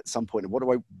in life at some point. What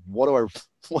do I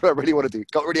really want to do?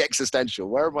 Got really existential.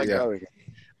 Where am I going?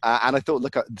 And I thought,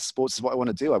 look, sports is what I want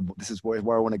to do. This is where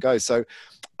I want to go. So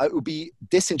it would be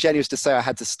disingenuous to say I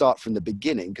had to start from the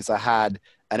beginning, because I had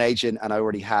an agent and I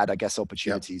already had, I guess,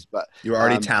 opportunities. But you were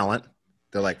already talent.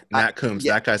 They're like, Nat Coombs,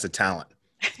 that guy's a talent.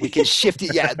 We can shift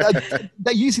it. Yeah,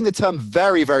 they're using the term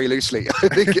very, very loosely. I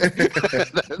think at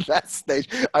that stage,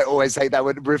 I always hate that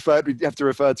when you have to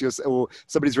refer to yourself, or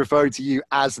somebody's referring to you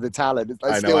as the talent.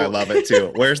 I love it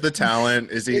too. Where's the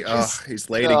talent? Is he? He's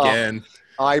late again.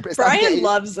 Brian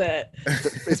loves it.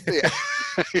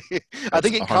 I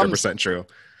think it 100% true.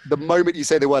 The moment you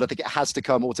say the word, I think it has to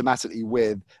come automatically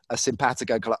with a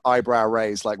simpatico kind of eyebrow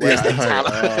raise, like, where's the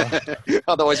talent?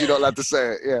 Otherwise, you're not allowed to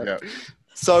say it. Yeah.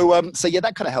 So yeah,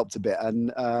 that kind of helped a bit.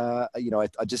 And, I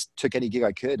just took any gig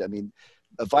I could. I mean,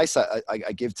 advice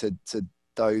I give to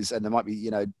those, and there might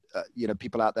be,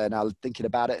 people out there now thinking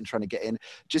about it and trying to get in,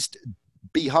 just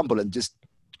be humble and just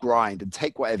grind and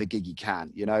take whatever gig you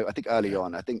can. I think early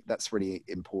on, I think that's really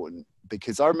important,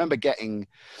 because I remember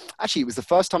it was the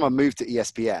first time I moved to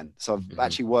ESPN. So I've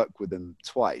actually worked with them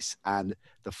twice. And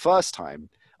the first time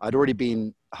I'd already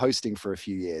been hosting for a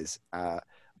few years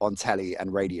on telly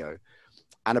and radio.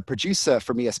 And a producer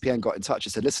from ESPN got in touch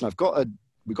and said, listen, we've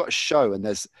got a show, and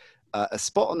there's a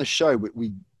spot on the show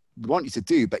we want you to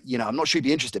do, but I'm not sure you'd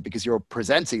be interested because you're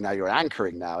presenting now, you're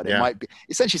anchoring now. And it might be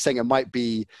essentially saying it might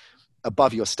be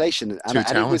above your station. And, Too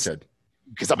talented.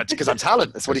 Because I'm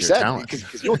talent. That's what he said.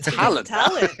 Because you're talent.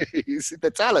 He's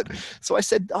the talent. So I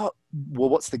said, oh, well,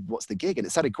 what's the gig? And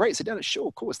it sounded great. I said, yeah, sure,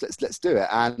 of course, let's do it.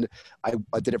 And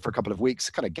I did it for a couple of weeks,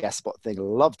 kind of guest spot thing.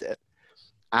 Loved it.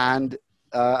 And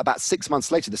about 6 months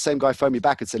later, the same guy phoned me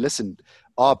back and said, listen,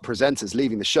 our presenter's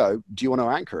leaving the show. Do you want to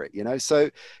anchor it? So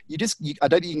I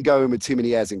don't think you can go in with too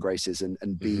many airs and graces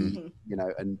and be,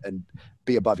 and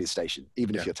be above your station,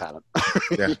 even if you're talent.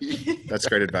 Yeah, that's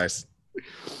great advice.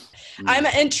 I'm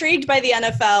intrigued by the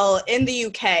NFL in the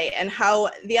UK and how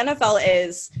the NFL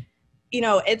is,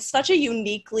 it's such a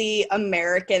uniquely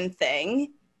American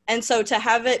thing. And so to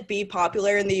have it be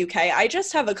popular in the UK, I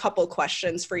just have a couple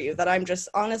questions for you that I'm just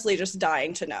honestly just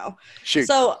dying to know. Shoot.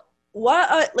 So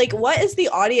what is the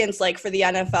audience like for the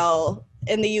NFL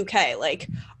in the UK? Like,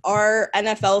 are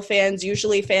NFL fans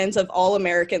usually fans of all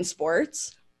American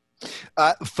sports?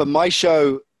 For my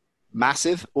show,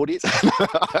 massive audience.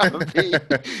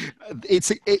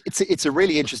 It's a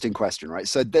really interesting question, right?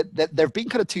 So there have been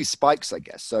kind of two spikes, I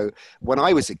guess. So when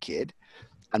I was a kid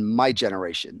and my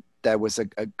generation, there was a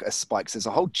spike. So there's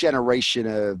a whole generation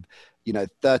of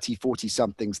 30, 40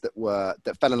 somethings that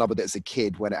fell in love with it as a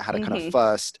kid when it had a kind of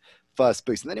first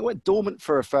boost, and then it went dormant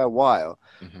for a fair while,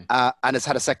 and has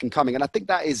had a second coming. And I think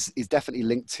that is definitely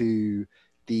linked to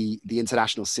the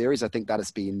international series. I think that has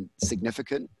been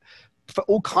significant for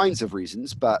all kinds of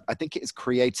reasons, but I think it has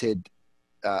created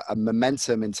a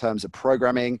momentum in terms of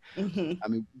programming. I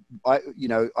mean,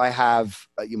 I have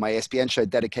my ESPN show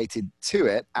dedicated to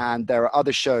it, and there are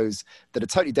other shows that are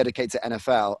totally dedicated to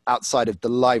NFL outside of the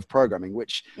live programming,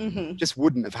 which just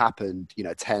wouldn't have happened,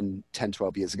 10,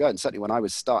 12 years ago. And certainly when I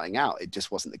was starting out, it just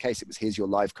wasn't the case. It was, here's your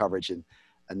live coverage, and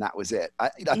that was it. I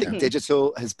think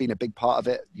digital has been a big part of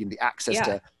it, the access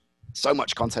to so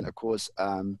much content, of course.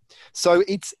 So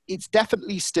it's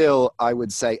definitely still, I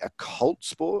would say, a cult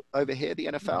sport over here, the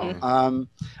NFL.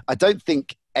 I don't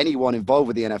think anyone involved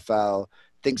with the NFL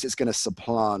thinks it's going to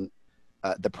supplant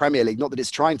the Premier League. Not that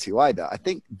it's trying to either. I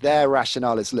think their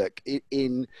rationale is, look,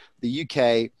 in the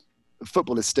UK,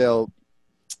 football is still,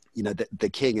 the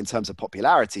king in terms of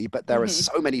popularity, but there are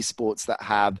so many sports that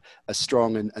have a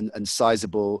strong and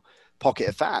sizable pocket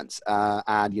of fans.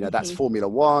 And that's Formula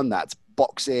One, that's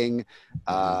boxing,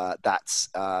 that's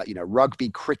rugby,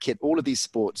 cricket, all of these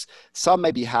sports. Some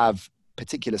maybe have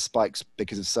particular spikes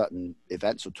because of certain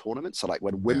events or tournaments. So like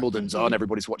when Wimbledon's on,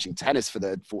 everybody's watching tennis for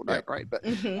the fortnight, right? But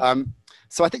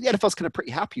so I think the NFL's kind of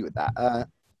pretty happy with that.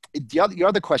 Your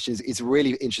other question is a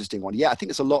really interesting one. Yeah, I think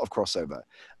there's a lot of crossover.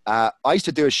 I used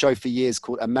to do a show for years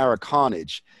called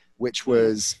Americanage, which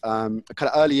was a kind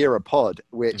of early era pod,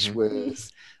 which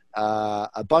was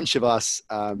a bunch of us.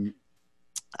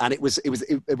 And it was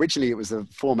originally a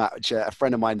format which a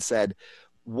friend of mine said,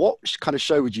 what kind of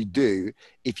show would you do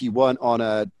if you weren't on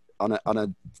a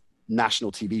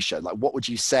national TV show? Like, what would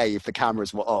you say if the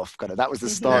cameras were off? Kind of, that was the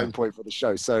starting point for the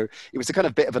show. So it was a kind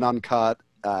of bit of an uncut,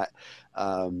 off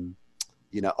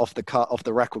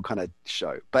the record kind of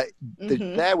show. But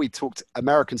there we talked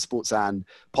American sports and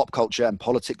pop culture and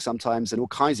politics sometimes and all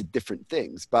kinds of different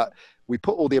things. But we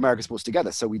put all the American sports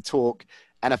together. So we talk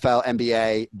NFL,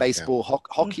 NBA, baseball,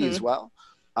 hockey as well.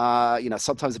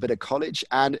 sometimes a bit of college.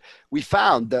 And we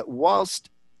found that whilst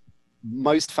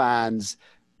most fans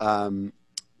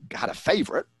had a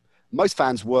favorite, most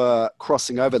fans were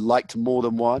crossing over, liked more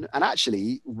than one, and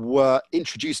actually were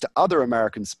introduced to other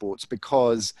American sports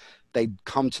because they'd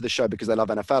come to the show because they love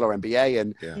NFL or NBA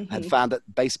and had found that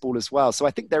baseball as well. So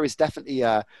I think there is definitely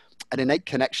an innate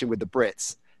connection with the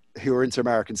Brits who are into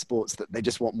American sports that they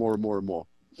just want more and more and more.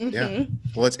 Yeah.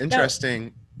 Well, it's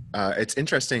interesting. The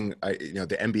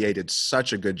NBA did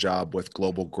such a good job with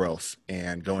global growth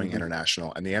and going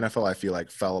international, and the NFL, I feel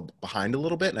like, fell behind a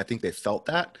little bit, and I think they felt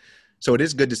that. So it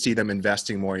is good to see them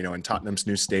investing more, in Tottenham's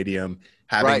new stadium,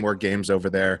 having more games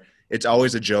over there. It's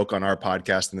always a joke on our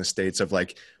podcast in the States of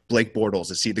like Blake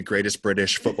Bortles, is he the greatest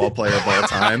British football player of all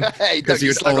time? Because he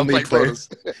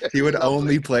would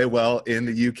only play well in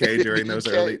the UK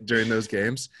during those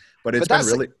games. But it's been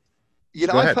really.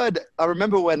 I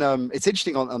remember when it's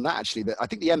interesting on that actually, that I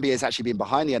think the NBA has actually been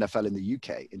behind the NFL in the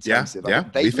UK in terms of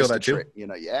we feel that too.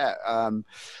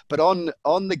 But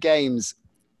on the games,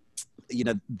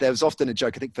 there was often a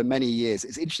joke, I think for many years.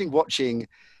 It's interesting watching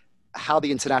how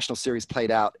the international series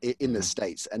played out in the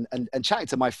States and chatting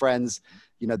to my friends,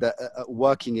 that are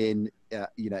working in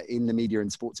the media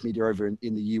and sports media over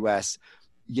in the US,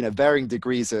 varying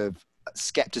degrees of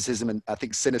skepticism and I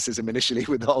think cynicism initially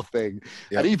with the whole thing.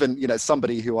 And even,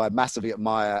 somebody who I massively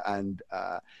admire and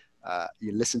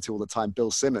you listen to all the time,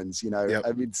 Bill Simmons,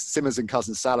 I mean, Simmons and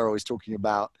Cousin Sal are always talking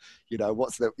about,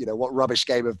 what rubbish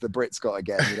game of the Brits got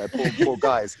again, poor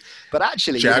guys. But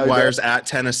actually, Jaguars at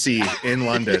Tennessee in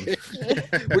London,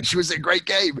 which was a great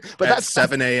game. But that's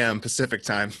 7 a.m. Pacific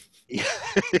time.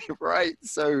 Right.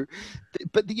 So,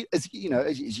 but as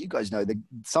you guys know,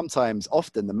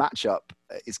 often the matchup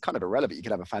is kind of irrelevant. You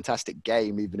can have a fantastic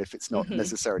game, even if it's not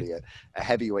necessarily a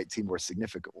heavyweight team or a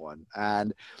significant one.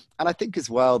 And I think as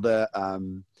well that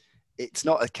it's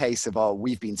not a case of,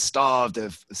 we've been starved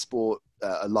of sport,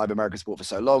 a live American sport for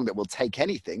so long that we'll take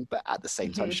anything. But at the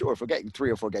same time, sure, if we're getting 3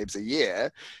 or 4 games a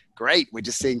year, great. We're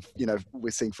just seeing,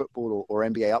 we're seeing football or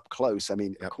NBA up close. I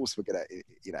mean, of course we're gonna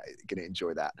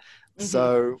enjoy that.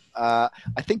 So I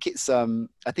think it's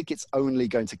only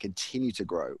going to continue to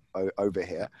grow over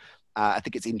here. I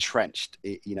think it's entrenched,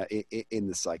 in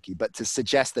the psyche. But to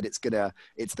suggest that it's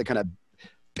the kind of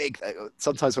big.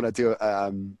 Sometimes when I do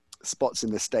spots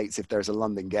in the States, if there's a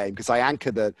London game, because I anchor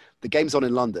the games on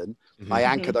in London, I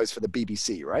anchor those for the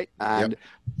BBC, right? And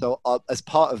so as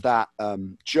part of that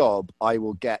job,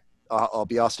 I'll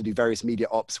be asked to do various media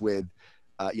ops with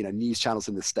news channels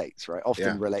in the States, right?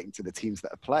 Often relating to the teams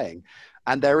that are playing.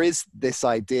 And there is this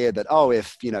idea that,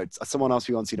 if, someone asked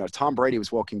me once, Tom Brady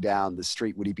was walking down the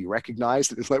street, would he be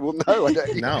recognized? And it's like, well, no, I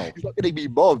don't. No. He's not going to be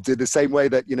mobbed in the same way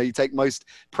that, you take most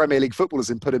Premier League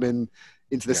footballers and put them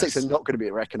into the States. They're not going to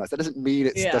be recognized. That doesn't mean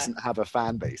it doesn't have a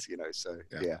fan base, so,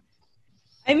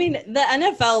 I mean, the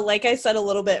NFL, like I said a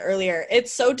little bit earlier,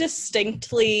 it's so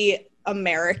distinctly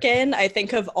American. I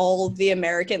think of all the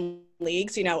American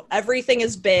leagues, everything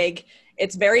is big.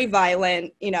 It's very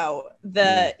violent,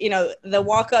 the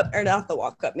walk up, or not the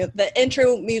walk up, the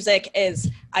intro music is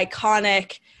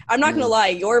iconic. I'm not going to lie,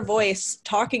 your voice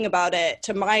talking about it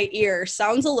to my ear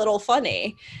sounds a little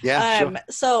funny. Yeah. Sure.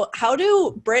 So how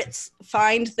do Brits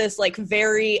find this like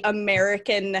very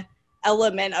American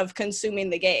element of consuming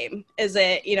the game? Is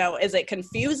it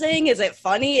confusing? Is it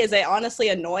funny? Is it honestly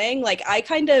annoying? Like, I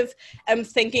kind of am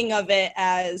thinking of it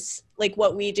as like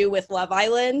what we do with Love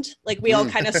Island. Like, we all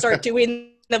kind of start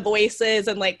doing the voices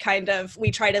and like kind of we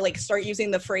try to like start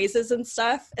using the phrases and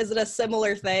stuff. Is it a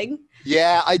similar thing?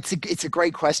 Yeah, it's a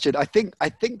great question. I think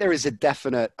there is a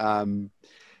definite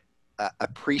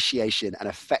appreciation and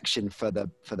affection for the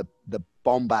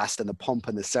bombast and the pomp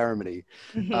and the ceremony.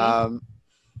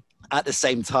 At the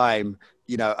same time,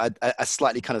 a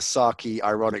slightly kind of sarky,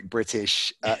 ironic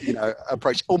British,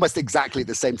 approach almost exactly at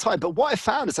the same time. But what I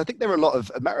found is I think there are a lot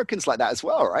of Americans like that as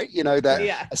well, right?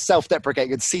 That are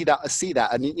self-deprecating and see that.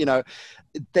 And,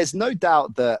 there's no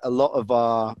doubt that a lot of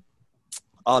our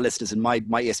listeners, and my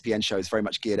ESPN show is very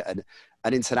much geared at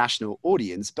an international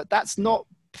audience, but that's not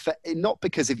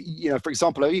because of, for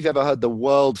example, have you ever heard the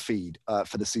world feed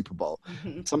for the Super Bowl?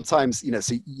 Sometimes,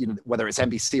 whether it's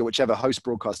NBC or whichever host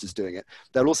broadcaster is doing it,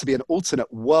 there'll also be an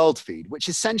alternate world feed, which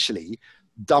essentially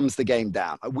dumbs the game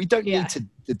down. We don't need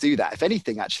to do that. If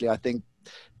anything, actually, I think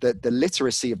that the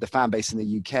literacy of the fan base in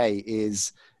the UK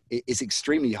is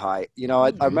extremely high.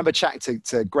 I remember chatting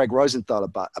to Greg Rosenthal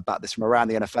about this from around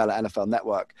the NFL at NFL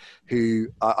Network, who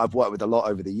I've worked with a lot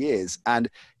over the years. And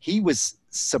he was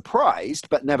surprised,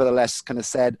 but nevertheless kind of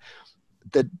said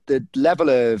the level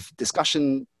of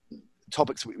discussion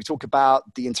topics we talk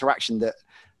about, the interaction that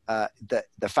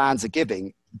the fans are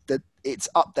giving that it's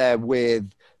up there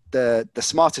with the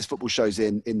smartest football shows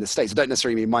in the States. I don't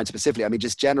necessarily mean mine specifically. I mean,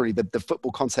 just generally the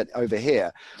football content over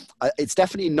here. It's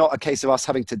definitely not a case of us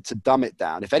having to dumb it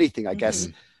down. If anything, I guess,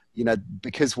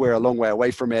 because we're a long way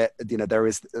away from it, there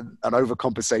is an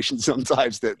overcompensation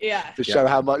sometimes to show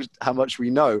how much we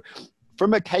know.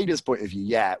 From a cadence point of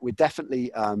view, we're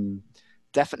definitely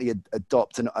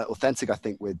adopt an authentic, I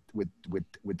think, with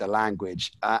the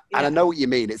language. And I know what you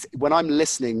mean. It's when I'm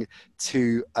listening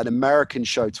to an American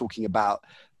show talking about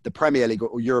the Premier League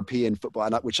or European football,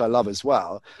 which I love as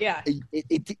well. Yeah.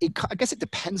 I guess it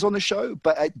depends on the show,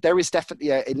 but there is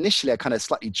definitely initially a kind of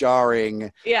slightly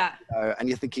jarring. Yeah. And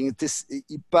you're thinking this,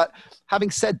 but having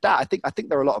said that, I think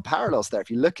there are a lot of parallels there. If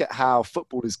you look at how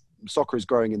soccer is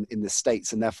growing in the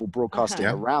States and therefore broadcasting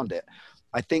around it,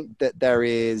 I think that there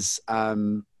is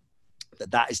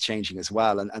that is changing as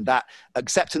well, and that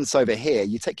acceptance over here.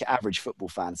 You take your average football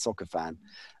fan, soccer fan,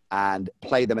 and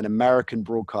play them an American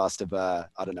broadcast of a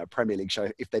Premier League show.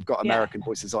 If they've got American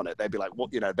voices on it, they'd be like,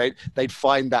 "What?" They'd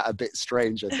find that a bit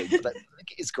strange. I think, but I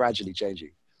think it is gradually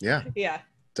changing. Yeah,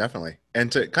 definitely.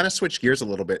 And to kind of switch gears a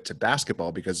little bit to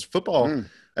basketball, because football,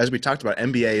 as we talked about,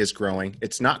 NBA is growing.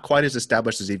 It's not quite as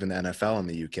established as even the NFL in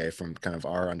the UK from kind of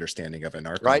our understanding of it in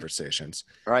our conversations,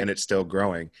 and it's still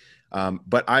growing.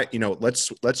 But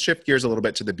let's shift gears a little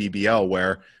bit to the BBL,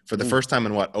 where for the first time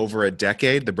in over a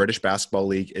decade, the British Basketball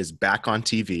League is back on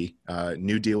TV.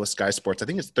 New deal with Sky Sports. I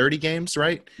think it's 30 games,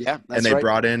 right? Yeah, and they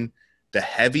brought in the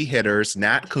heavy hitters: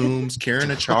 Nat Coombs, Kieran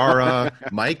Achara,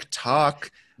 Mike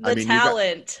Tuck.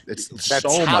 Talent. It's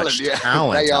so much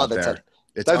talent out there.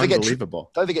 It's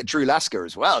unbelievable. Don't forget Drew Lasker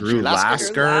as well. Drew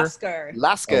Lasker,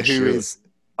 who is,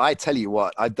 I tell you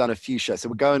what, I've done a few shows.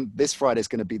 So this Friday is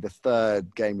going to be the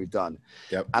third game we've done.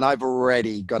 Yep. And I've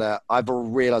realized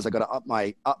I've got to up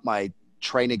my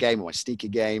trainer game or my sneaker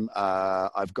game.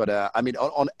 I've got to,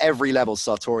 on every level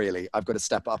sartorially, I've got to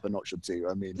step up a notch or two.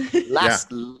 I mean,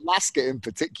 Lasker in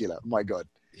particular, my God,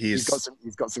 he's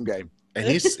got some game. And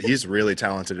he's really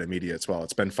talented at media as well.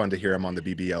 It's been fun to hear him on the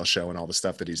BBL show and all the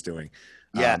stuff that he's doing.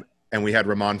 Yeah. And we had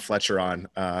Ramon Fletcher on,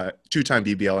 two-time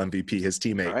BBL MVP, his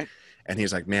teammate. Right. And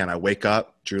he's like, man, I wake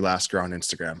up, Drew Lasker on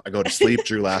Instagram. I go to sleep,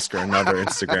 Drew Lasker, another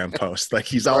Instagram post. Like,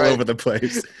 he's all over the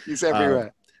place. He's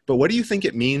everywhere. But what do you think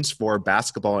it means for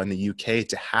basketball in the UK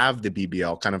to have the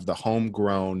BBL, kind of the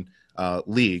homegrown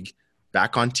league,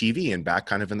 back on TV and back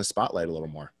kind of in the spotlight a little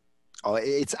more? Oh,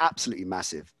 it's absolutely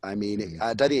massive. I mean,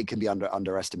 I don't think it can be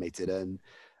underestimated. And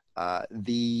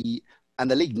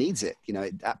the league needs it.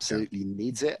 It absolutely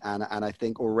needs it. And I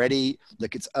think already,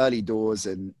 look, it's early doors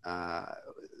and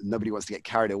nobody wants to get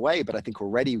carried away. But I think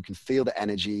already we can feel the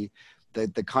energy,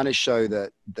 the kind of show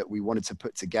that we wanted to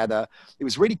put together. It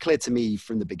was really clear to me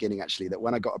from the beginning, actually, that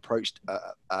when I got approached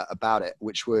about it,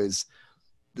 which was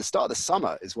the start of the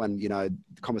summer, is when the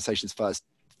conversations first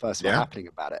were happening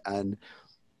about it. And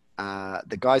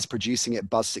the guys producing it,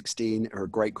 Buzz 16, are a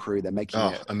great crew. They're making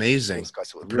it amazing.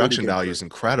 The production value is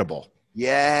incredible.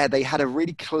 Yeah, they had a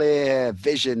really clear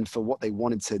vision for what they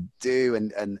wanted to do,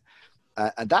 and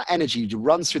that energy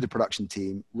runs through the production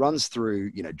team, runs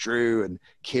through Drew and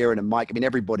Kieran and Mike. I mean,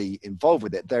 everybody involved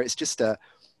with it. It's just a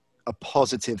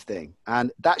positive thing,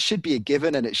 and that should be a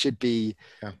given. And it should be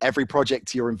every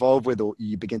project you're involved with, or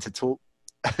you begin to talk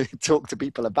to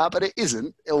people about, but it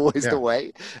isn't always the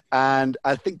way. And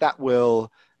I think that will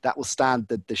stand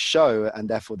the show and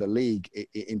therefore the league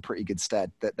in pretty good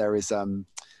stead, that there is a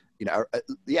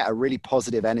really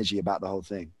positive energy about the whole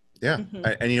thing. Yeah.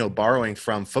 And borrowing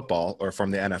from football or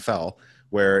from the NFL,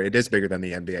 where it is bigger than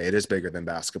the NBA, it is bigger than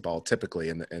basketball typically,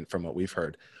 and from what we've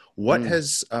heard, what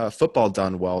has football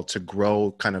done well to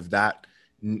grow kind of that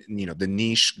the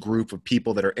niche group of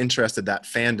people that are interested, that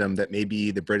fandom that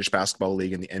maybe the British Basketball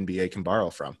League and the NBA can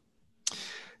borrow from?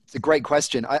 It's a great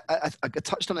question. I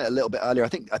touched on it a little bit earlier. I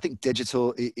think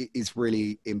digital is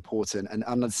really important, and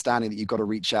understanding that you've got to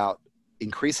reach out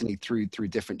increasingly through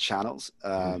different channels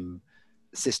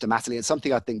systematically. It's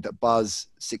something I think that Buzz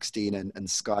 16 and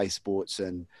Sky Sports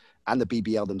and the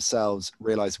BBL themselves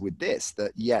realize with this,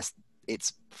 that yes,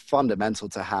 it's fundamental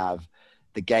to have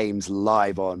the games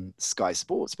live on Sky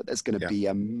Sports, but there's going to be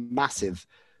a massive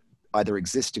either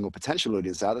existing or potential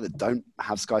audience out there that don't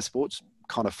have Sky Sports,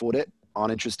 can't afford it,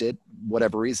 aren't interested,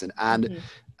 whatever reason. And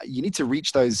you need to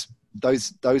reach those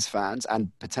fans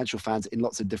and potential fans in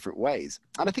lots of different ways.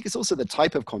 And I think it's also the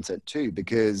type of content too,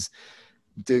 because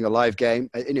doing a live game.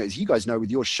 As you guys know,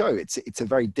 with your show, it's a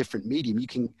very different medium. You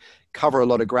can cover a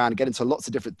lot of ground, get into lots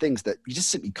of different things that you just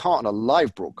simply can't on a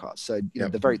live broadcast. So the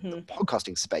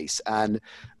podcasting space and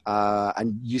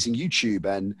using YouTube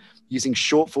and using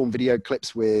short form video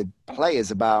clips with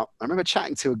players. I remember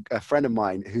chatting to a friend of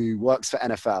mine who works for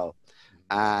NFL,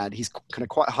 and he's kind of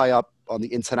quite high up on the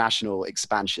international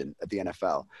expansion of the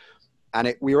NFL.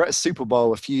 And we were at a Super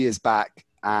Bowl a few years back,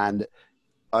 and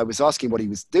I was asking what he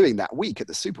was doing that week at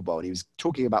the Super Bowl. And he was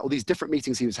talking about all these different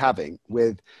meetings he was having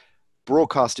with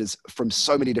broadcasters from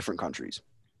so many different countries.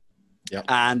 Yep.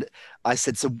 And I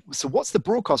said, so what's the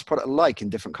broadcast product like in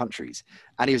different countries?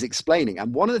 And he was explaining.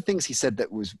 And one of the things he said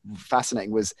that was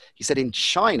fascinating was, he said in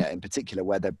China in particular,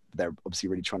 where they're obviously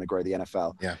really trying to grow the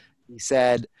NFL. Yeah. He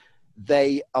said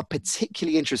they are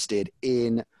particularly interested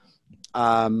in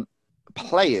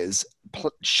players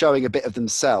showing a bit of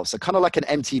themselves. So kind of like an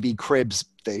MTV Cribs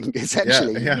thing,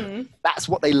 essentially. Yeah. That's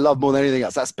what they love more than anything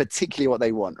else. That's particularly what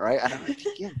they want, right? And I'm like,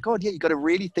 you got to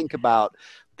really think about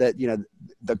that,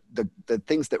 the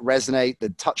things that resonate, the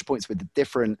touch points with the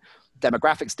different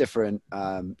demographics,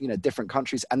 different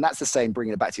countries. And that's the same,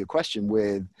 bringing it back to your question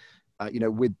with the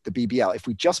BBL. If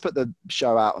we just put the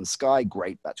show out on Sky,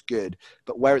 great, that's good.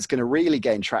 But where it's going to really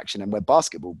gain traction, and where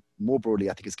basketball more broadly,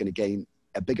 I think, is going to gain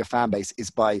a bigger fan base, is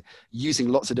by using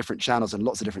lots of different channels and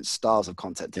lots of different styles of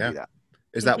content to do that.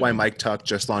 Is that why Mike Tuck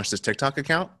just launched his TikTok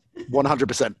account?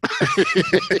 100%.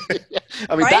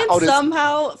 I mean, Brian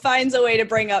somehow finds a way to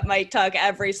bring up Mike Tuck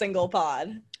every single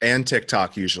pod. And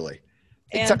TikTok usually.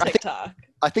 And TikTok.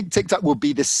 I think TikTok will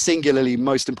be the singularly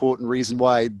most important reason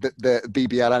why the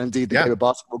BBL and indeed the game of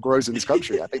basketball grows in this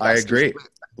country. I agree.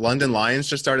 London Lions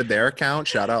just started their account.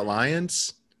 Shout out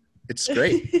Lions. It's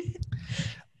great.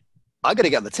 I got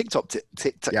to get on the TikTok tip.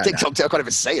 I can't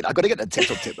even say it. I got to get the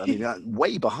TikTok tip. I mean, I'm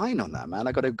way behind on that, man.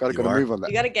 I got to move on that.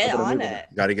 You got to get on it.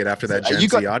 Got to get after that Gen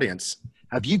Z audience.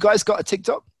 Have you guys got a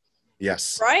TikTok?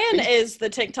 Yes. Brian is the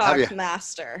TikTok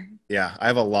master. Yeah, I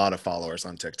have a lot of followers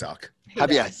on TikTok.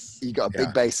 Have you? You got a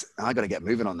big base. I got to get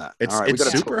moving on that. It's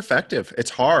super effective.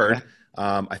 It's hard.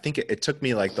 Yeah. I think it took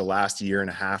me like the last year and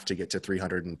a half to get to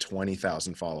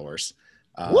 320,000 followers.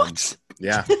 What?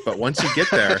 Yeah, but once you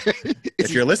get there,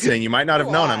 if you're listening, you might not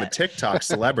have known I'm a TikTok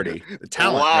celebrity. The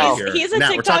talent right here. He's a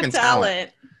Matt, TikTok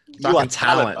talent. You are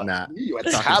talent, Matt. You are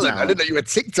talent. I didn't know you were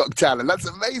TikTok talent. That's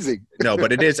amazing. No,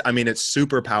 but it is. I mean, it's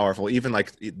super powerful. Even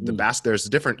like there's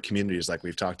different communities like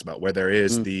we've talked about where there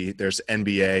is there's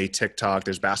NBA TikTok,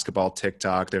 there's basketball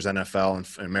TikTok, there's NFL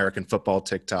and American football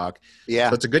TikTok. Yeah,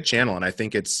 so it's a good channel, and I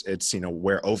think it's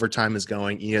where Overtime is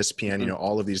going. ESPN,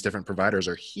 all of these different providers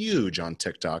are huge on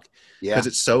TikTok because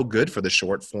it's so good for the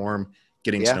short form,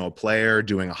 getting to know a player,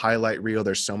 doing a highlight reel.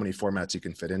 There's so many formats you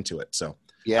can fit into it. So.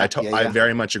 I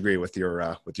very much agree with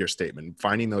your statement.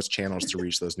 Finding those channels to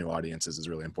reach those new audiences is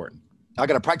really important. I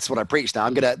got to practice what I preach now.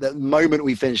 The moment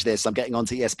we finish this, I'm getting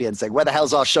onto ESPN saying, "Where the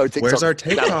hell's our show? TikTok? Where's our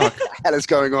TikTok? What the hell is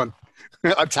going on?"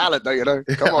 I'm talent, though.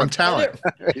 Come on, I'm talent.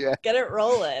 Get it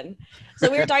rolling. So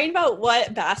we were talking about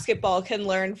what basketball can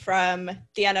learn from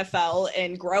the NFL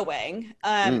in growing.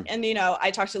 And, I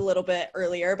talked a little bit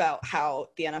earlier about how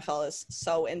the NFL is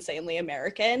so insanely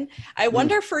American. I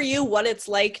wonder for you what it's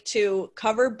like to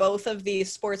cover both of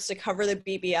these sports, to cover the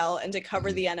BBL and to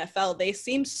cover the NFL. They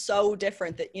seem so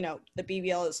different that, the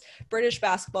BBL is British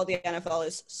basketball, the NFL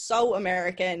is so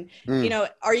American.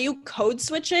 Are you code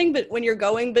switching, but when you're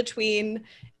going between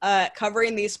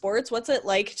covering these sports, what's it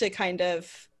like to kind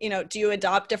of, do you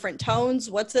adopt different tones?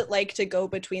 What's it like to go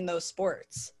between those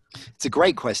sports? It's a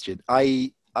great question.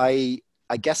 I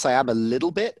guess I am a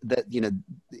little bit that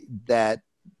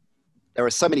there are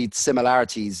so many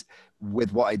similarities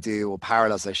with what I do, or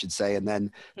parallels, I should say, and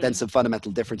then some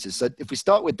fundamental differences. So if we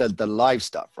start with the live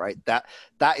stuff, right, that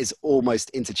is almost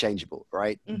interchangeable,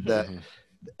 right?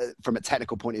 From a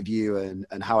technical point of view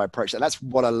and how I approach that. And that's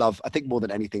what I love. I think more than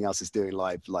anything else is doing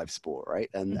live sport, right?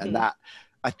 And that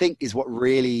I think is what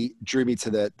really drew me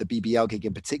to the BBL gig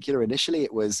in particular. Initially,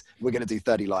 it was, we're going to do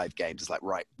 30 live games. It's like,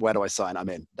 right, where do I sign? I'm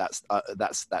in. That's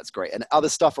great. And other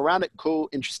stuff around it, cool,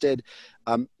 interested.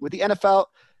 With the NFL,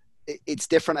 it's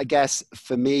different, I guess,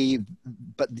 for me.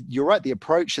 But you're right, the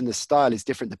approach and the style is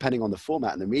different depending on the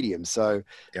format and the medium. So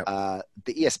the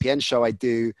ESPN show I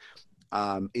do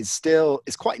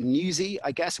is quite newsy,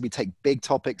 I guess. We take big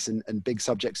topics and big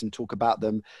subjects and talk about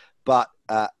them. But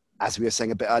as we were saying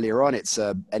a bit earlier on, it's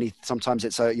sometimes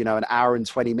it's an hour and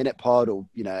 20-minute pod, or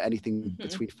anything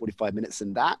between 45 minutes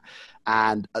and that.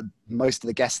 And most of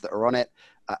the guests that are on it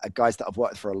guys that I've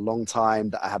worked for a long time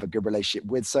that I have a good relationship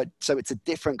with. So it's a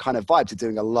different kind of vibe to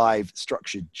doing a live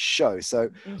structured show. So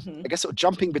I guess sort of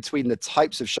jumping between the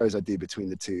types of shows I do between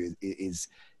the two is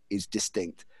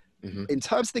distinct. In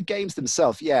terms of the games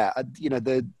themselves,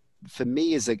 for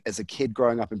me as a kid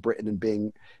growing up in Britain and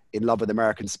being in love with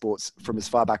American sports from as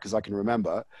far back as I can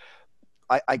remember,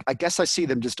 I guess I see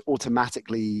them just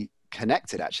automatically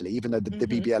connected, actually, even though the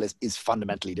BBL is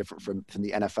fundamentally different from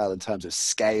the NFL in terms of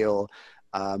scale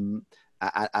and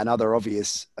other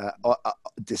obvious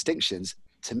distinctions.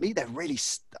 To me, they're really,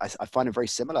 I find them very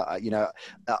similar. I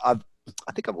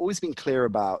think I've always been clear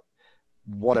about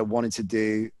what I wanted to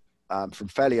do from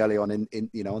fairly early on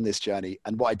in on this journey,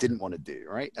 and what I didn't want to do,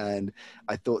 right? And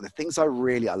I thought the things I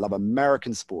love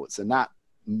American sports, and that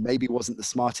maybe wasn't the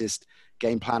smartest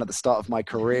game plan at the start of my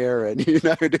career. And,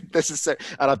 and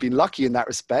I've been lucky in that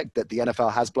respect that the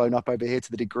NFL has blown up over here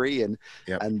to the degree and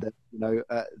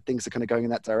things are kind of going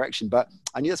in that direction. But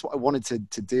I knew that's what I wanted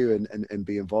to do and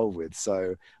be involved with.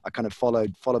 So I kind of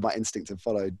followed my instinct and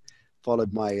followed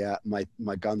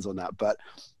my guns on that.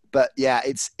 But yeah,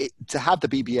 to have the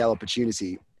BBL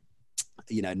opportunity,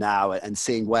 now and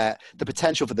seeing where the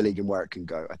potential for the league and where it can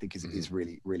go, I think is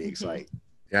really, really exciting.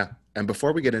 Yeah. And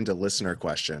before we get into listener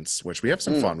questions, which we have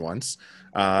some fun ones,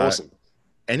 awesome.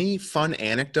 Any fun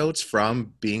anecdotes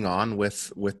from being on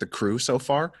with the crew so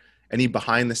far? Any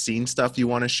behind the scenes stuff you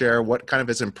want to share? What kind of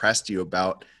has impressed you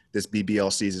about this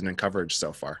BBL season and coverage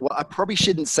so far? Well, I probably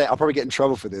shouldn't say, I'll probably get in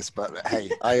trouble for this, but hey,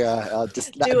 my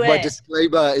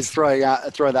disclaimer is throwing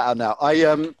that out now.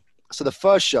 So the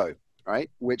first show, right,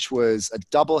 which was a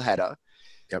double header.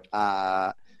 Yep.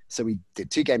 So we did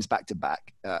 2 games back to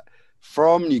back.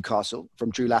 From Newcastle, from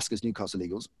Drew Lasker's Newcastle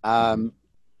Eagles. And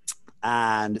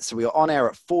so we were on air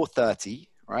at 4:30,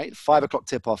 right? 5 o'clock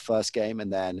tip-off first game,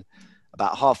 and then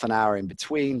about half an hour in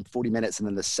between, 40 minutes, and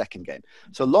then the second game.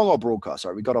 So long old broadcast,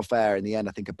 right? We got off air in the end,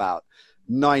 I think about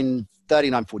 9:30,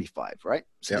 9:45, right?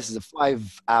 So This is a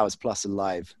 5 hours plus a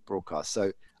live broadcast.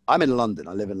 So I'm in London.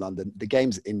 I live in London. The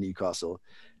game's in Newcastle.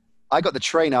 I got the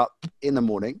train up in the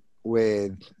morning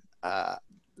with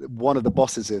one of the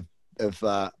bosses of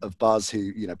Buzz,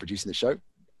 who producing the show,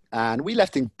 and we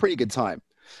left in pretty good time.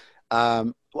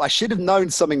 I should have known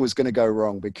something was going to go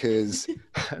wrong because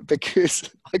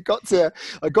I got to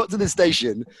the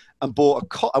station and bought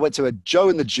I went to a Joe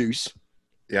and the Juice.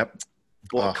 Yep.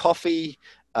 Bought a coffee,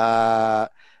 a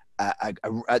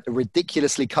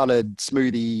ridiculously coloured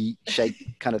smoothie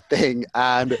shake kind of thing,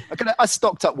 and I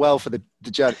stocked up well for the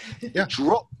journey. Yeah.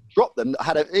 Dropped them. I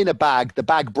had it in a bag. The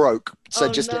bag broke,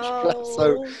 so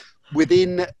so.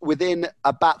 Within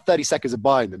about 30 seconds of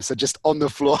buying them, so just on the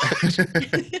floor.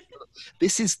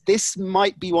 This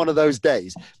might be one of those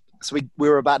days. So we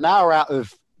were about an hour out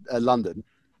of London,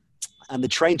 and the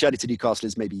train journey to Newcastle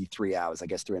is maybe 3 hours, I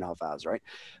guess 3.5 hours, right?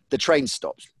 The train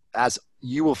stops. As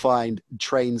you will find,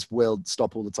 trains will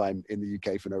stop all the time in the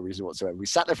UK for no reason whatsoever. We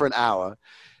sat there for an hour,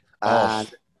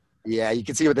 and yeah, you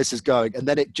can see where this is going. And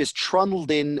then it just trundled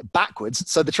in backwards.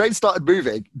 So the train started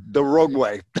moving the wrong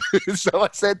way. So I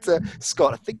said to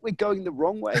Scott, I think we're going the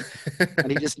wrong way.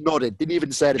 And he just nodded, didn't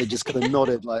even say anything, just kind of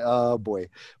nodded like, oh boy.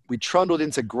 We trundled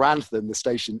into Grantham, the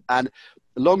station. And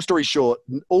long story short,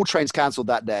 all trains cancelled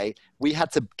that day. We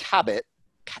had to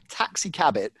taxi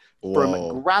cab it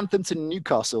from Grantham to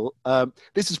Newcastle.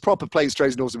 This is proper planes,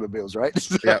 trains, and automobiles, right?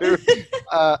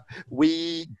 So,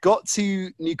 we got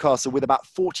to Newcastle with about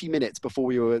 40 minutes before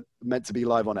we were meant to be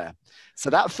live on air. So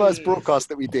that first broadcast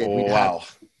that we did, we had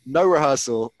no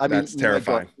rehearsal. That's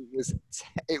terrifying. God,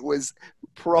 it was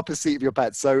proper seat of your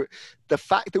pants. So the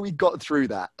fact that we got through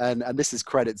that, and this is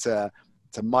credit to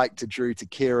Mike, to Drew, to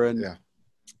Kieran,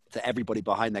 to everybody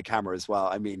behind their camera as well.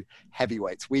 I mean,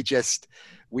 heavyweights. We just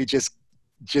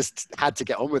had to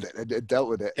get on with it and dealt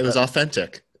with it. It was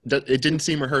authentic. It didn't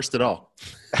seem rehearsed at all.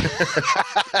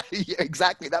 Yeah,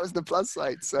 exactly. That was the plus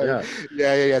side. So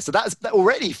yeah. So that's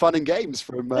already fun and games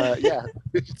from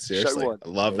Seriously, I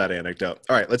love that anecdote.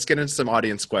 All right, let's get into some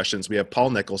audience questions. We have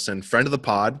Paul Nicholson, friend of the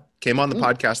pod, came on the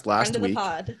podcast last week.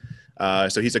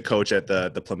 So he's a coach at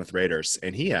the Plymouth Raiders,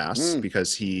 and he asks,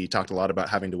 because he talked a lot about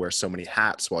having to wear so many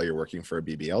hats while you're working for a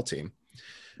BBL team.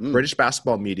 British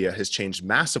basketball media has changed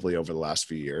massively over the last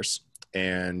few years,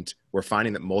 and we're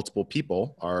finding that multiple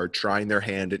people are trying their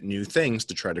hand at new things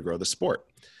to try to grow the sport.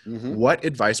 What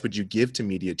advice would you give to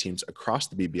media teams across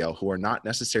the BBL who are not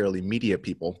necessarily media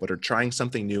people, but are trying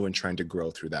something new and trying to grow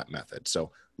through that method?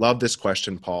 So love this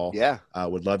question, Paul. Yeah.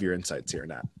 Would love your insights here,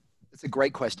 Nat. It's a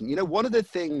great question. You know, one of the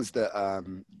things that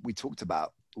we talked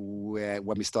about when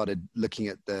we started looking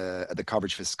at the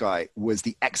coverage for Sky was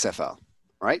the XFL.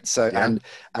 right? So, and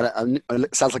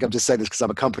it sounds like I'm just saying this because I'm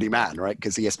a company man, right?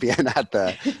 Because ESPN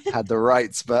had the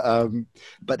rights,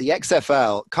 but the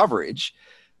XFL coverage,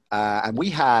 and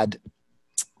we had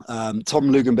Tom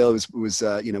Luganbill was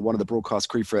one of the broadcast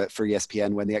crew for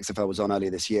ESPN when the XFL was on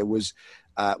earlier this year, was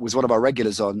one of our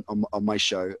regulars on my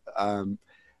show.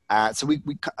 So we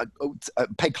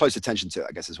paid close attention to it,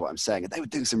 I guess is what I'm saying. And they were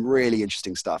doing some really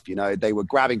interesting stuff. They were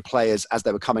grabbing players as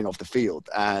they were coming off the field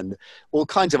and all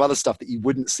kinds of other stuff that you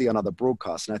wouldn't see on other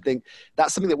broadcasts. And I think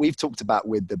that's something that we've talked about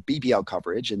with the BBL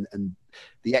coverage and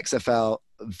the XFL,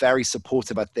 very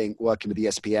supportive, I think, working with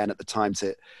ESPN at the time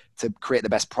to create the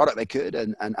best product they could.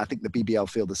 And I think the BBL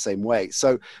feel the same way.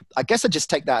 So I guess I just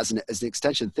take that as an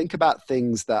extension. Think about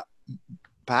things that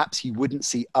perhaps you wouldn't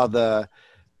see other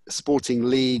sporting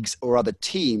leagues or other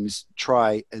teams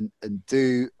try and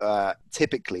do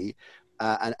typically,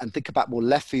 and think about more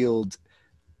left field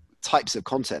types of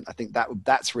content. I think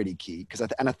that's really key because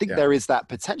I think there is that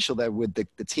potential there with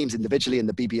the teams individually and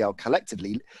the BBL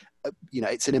collectively.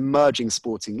 It's an emerging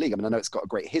sporting league. I mean, I know it's got a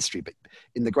great history, but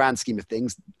in the grand scheme of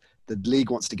things, the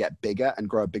league wants to get bigger and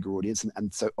grow a bigger audience,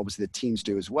 and so obviously the teams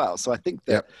do as well. So I think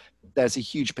that there's a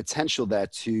huge potential there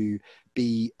to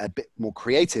be a bit more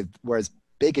creative, whereas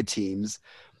bigger teams,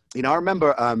 I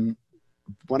remember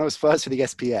when I was first for the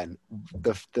ESPN,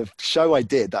 the show I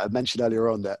did that I mentioned earlier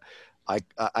on that I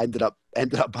ended up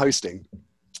hosting,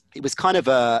 it was kind of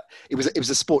it was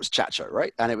a sports chat show,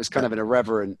 right? And it was kind of an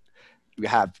irreverent. We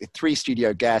have 3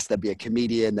 studio guests. There'd be a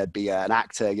comedian, there'd be an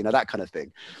actor, that kind of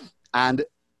thing. And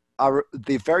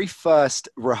the very first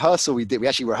rehearsal we did, we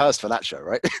actually rehearsed for that show,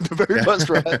 right? The very first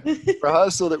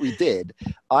rehearsal that we did,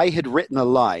 I had written a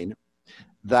line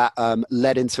that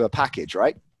led into a package,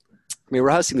 right? We were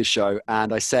rehearsing the show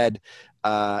and I said,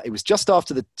 it was just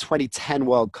after the 2010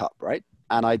 World Cup, right?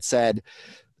 And I'd said,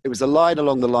 it was a line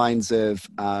along the lines of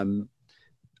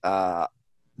the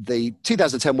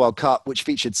 2010 World Cup, which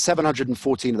featured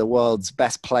 714 of the world's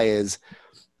best players,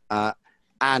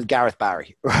 and Gareth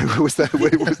Barry was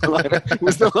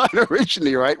the line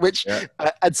originally, right? Which,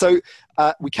 and so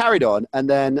we carried on, and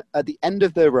then at the end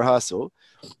of the rehearsal,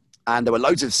 and there were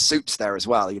loads of suits there as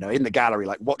well, in the gallery,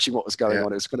 like watching what was going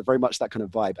on. It was kind of very much that kind of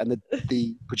vibe. And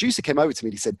the producer came over to me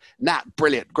and he said, "Nat,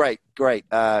 brilliant, great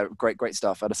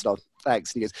stuff." And I said, "Oh,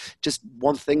 thanks." And he goes, "Just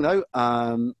one thing though,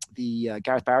 the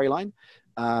Gareth Barry line,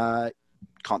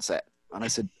 can't say it." And I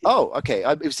said, "Oh, okay.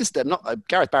 It was just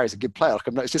Gareth Barry's a good player.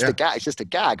 Like, it's just a gag. It's just a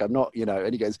gag. I'm not,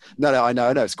 And he goes, "No, I know.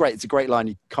 It's great. It's a great line.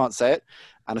 You can't say it."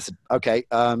 And I said, "Okay,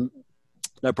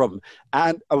 no problem."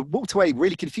 And I walked away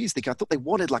really confused, thinking I thought they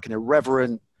wanted like an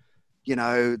irreverent,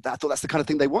 I thought that's the kind of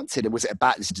thing they wanted. And was it a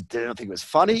bad? I didn't think it was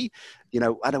funny,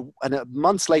 And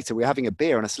months later, we were having a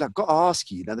beer, and I said, "I've got to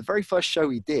ask you. The very first show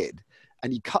we did,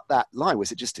 and you cut that line.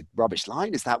 Was it just a rubbish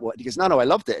line? Is that what?" He goes, No, I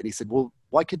loved it." And he said, "Well,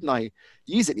 why couldn't I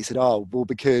use it?" And he said, "Oh, well,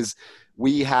 because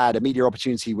we had a media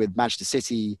opportunity with Manchester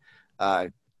City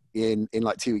in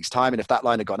like 2 weeks' time. And if that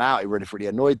line had gone out, it would have really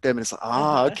annoyed them." And it's like,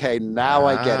 okay, now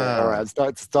I get it. All right, I'm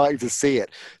starting to see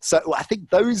it. So I think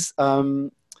those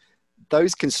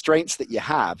constraints that you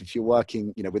have, if you're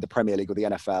working, with the Premier League or the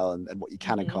NFL and what you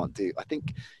can and can't do, I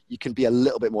think you can be a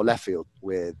little bit more left field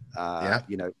with,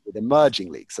 with emerging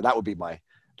leagues. So that would be my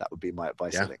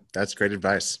advice. I think that's great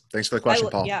advice. Thanks for the question,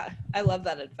 Paul. Yeah, I love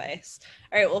that advice.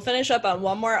 All right, we'll finish up on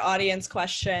one more audience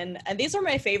question. And these are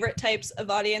my favorite types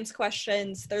of audience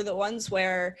questions. They're the ones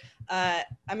where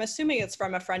I'm assuming it's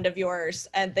from a friend of yours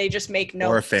and they just make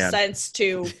no sense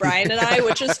to Brian and I,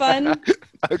 which is fun.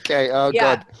 Okay. Oh,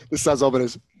 God. This sounds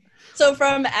ominous. So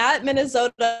from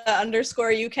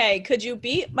 @Minnesota_UK, could you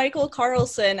beat Michael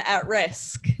Carlson at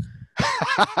Risk?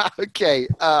 Okay.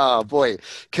 Oh, boy.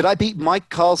 Could I beat Mike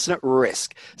Carlson at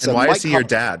Risk? So and why is he your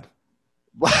dad?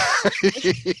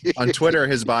 On Twitter,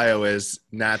 his bio is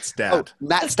Nat's dad. Oh,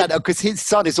 Nat's dad. Because his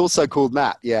son is also called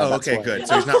Nat. Yeah. Oh, okay, good.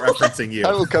 So he's not referencing you.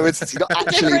 Total coincidence. He's not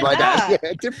actually my dad.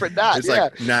 Yeah, different Nat. It's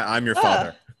like, Nat, I'm your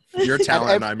father. You're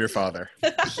talent, and I'm your father.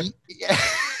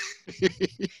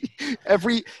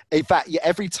 Every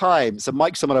time. So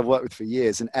Mike's someone I've worked with for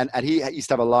years, and he used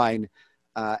to have a line.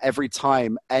 Every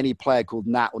time any player called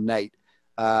Nat or Nate,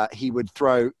 he would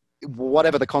throw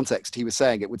whatever the context he was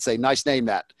saying. It would say, "Nice name,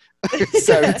 Nat."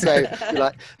 So it'd say,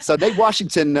 so Nate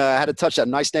Washington had a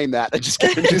touchdown. Nice name, Nat. And just throw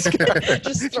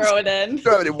it in.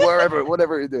 Throw it in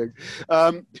whatever you're doing.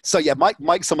 So yeah,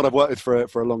 Mike's someone I've worked with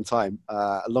for a long time.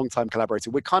 A long time collaborator.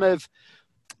 We're kind of,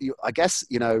 I guess,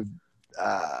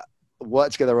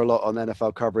 worked together a lot on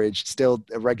NFL coverage, still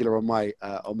a regular on my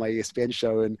ESPN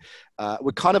show. And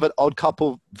we're kind of an odd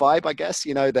couple vibe, I guess,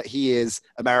 that he is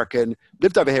American,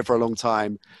 lived over here for a long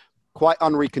time, quite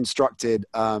unreconstructed,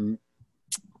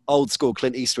 old school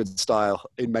Clint Eastwood style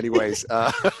in many ways.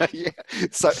 Yeah.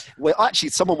 So, well, actually,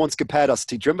 someone once compared us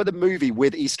to. Do you remember the movie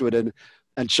with Eastwood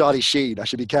and Charlie Sheen? I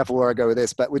should be careful where I go with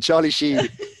this, but with Charlie Sheen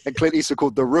and Clint Eastwood,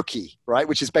 called The Rookie, right?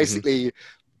 Which is basically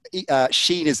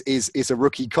Sheen is a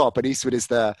rookie cop, and Eastwood is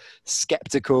the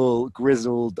skeptical,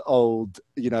 grizzled, old,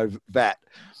 vet.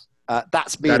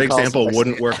 That's me. That example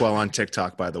wouldn't work well on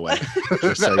TikTok, by the way.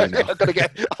 Just so you know. I'm gonna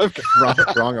get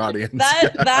wrong audience.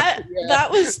 That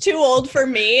was too old for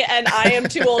me, and I am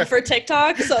too old for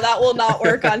TikTok, so that will not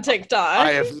work on TikTok.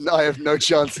 I have no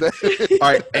chance there.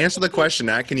 All right, answer the question,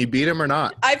 Nat. Can you beat him or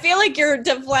not? I feel like you're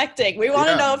deflecting. We want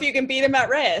to know if you can beat him at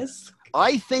Risk.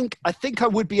 I think I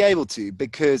would be able to,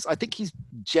 because I think he's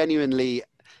genuinely,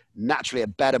 naturally a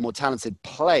better, more talented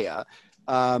player.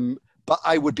 But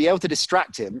I would be able to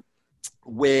distract him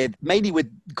mainly with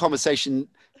conversation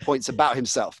points about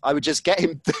himself. I would just get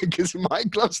him, because my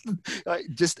gloves,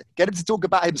 just get him to talk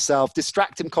about himself,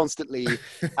 distract him constantly,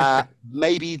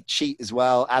 maybe cheat as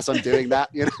well as I'm doing that,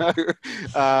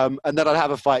 and then I'd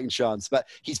have a fighting chance. But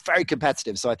he's very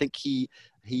competitive, so I think he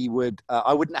would.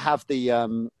 I wouldn't have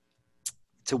the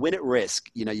to win at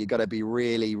Risk. You got to be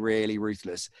really, really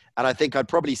ruthless, and I think I'd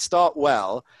probably start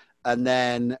well and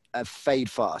then fade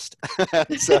fast.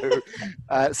 So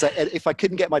if I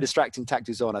couldn't get my distracting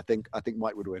tactics on, I think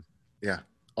Mike would win. Yeah.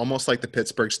 Almost like the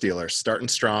Pittsburgh Steelers, starting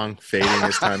strong, fading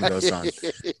as time goes on.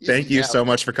 Thank you so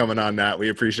much for coming on, Nat. We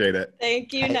appreciate it.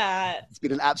 Thank you, Nat. It's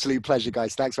been an absolute pleasure,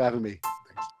 guys. Thanks for having me.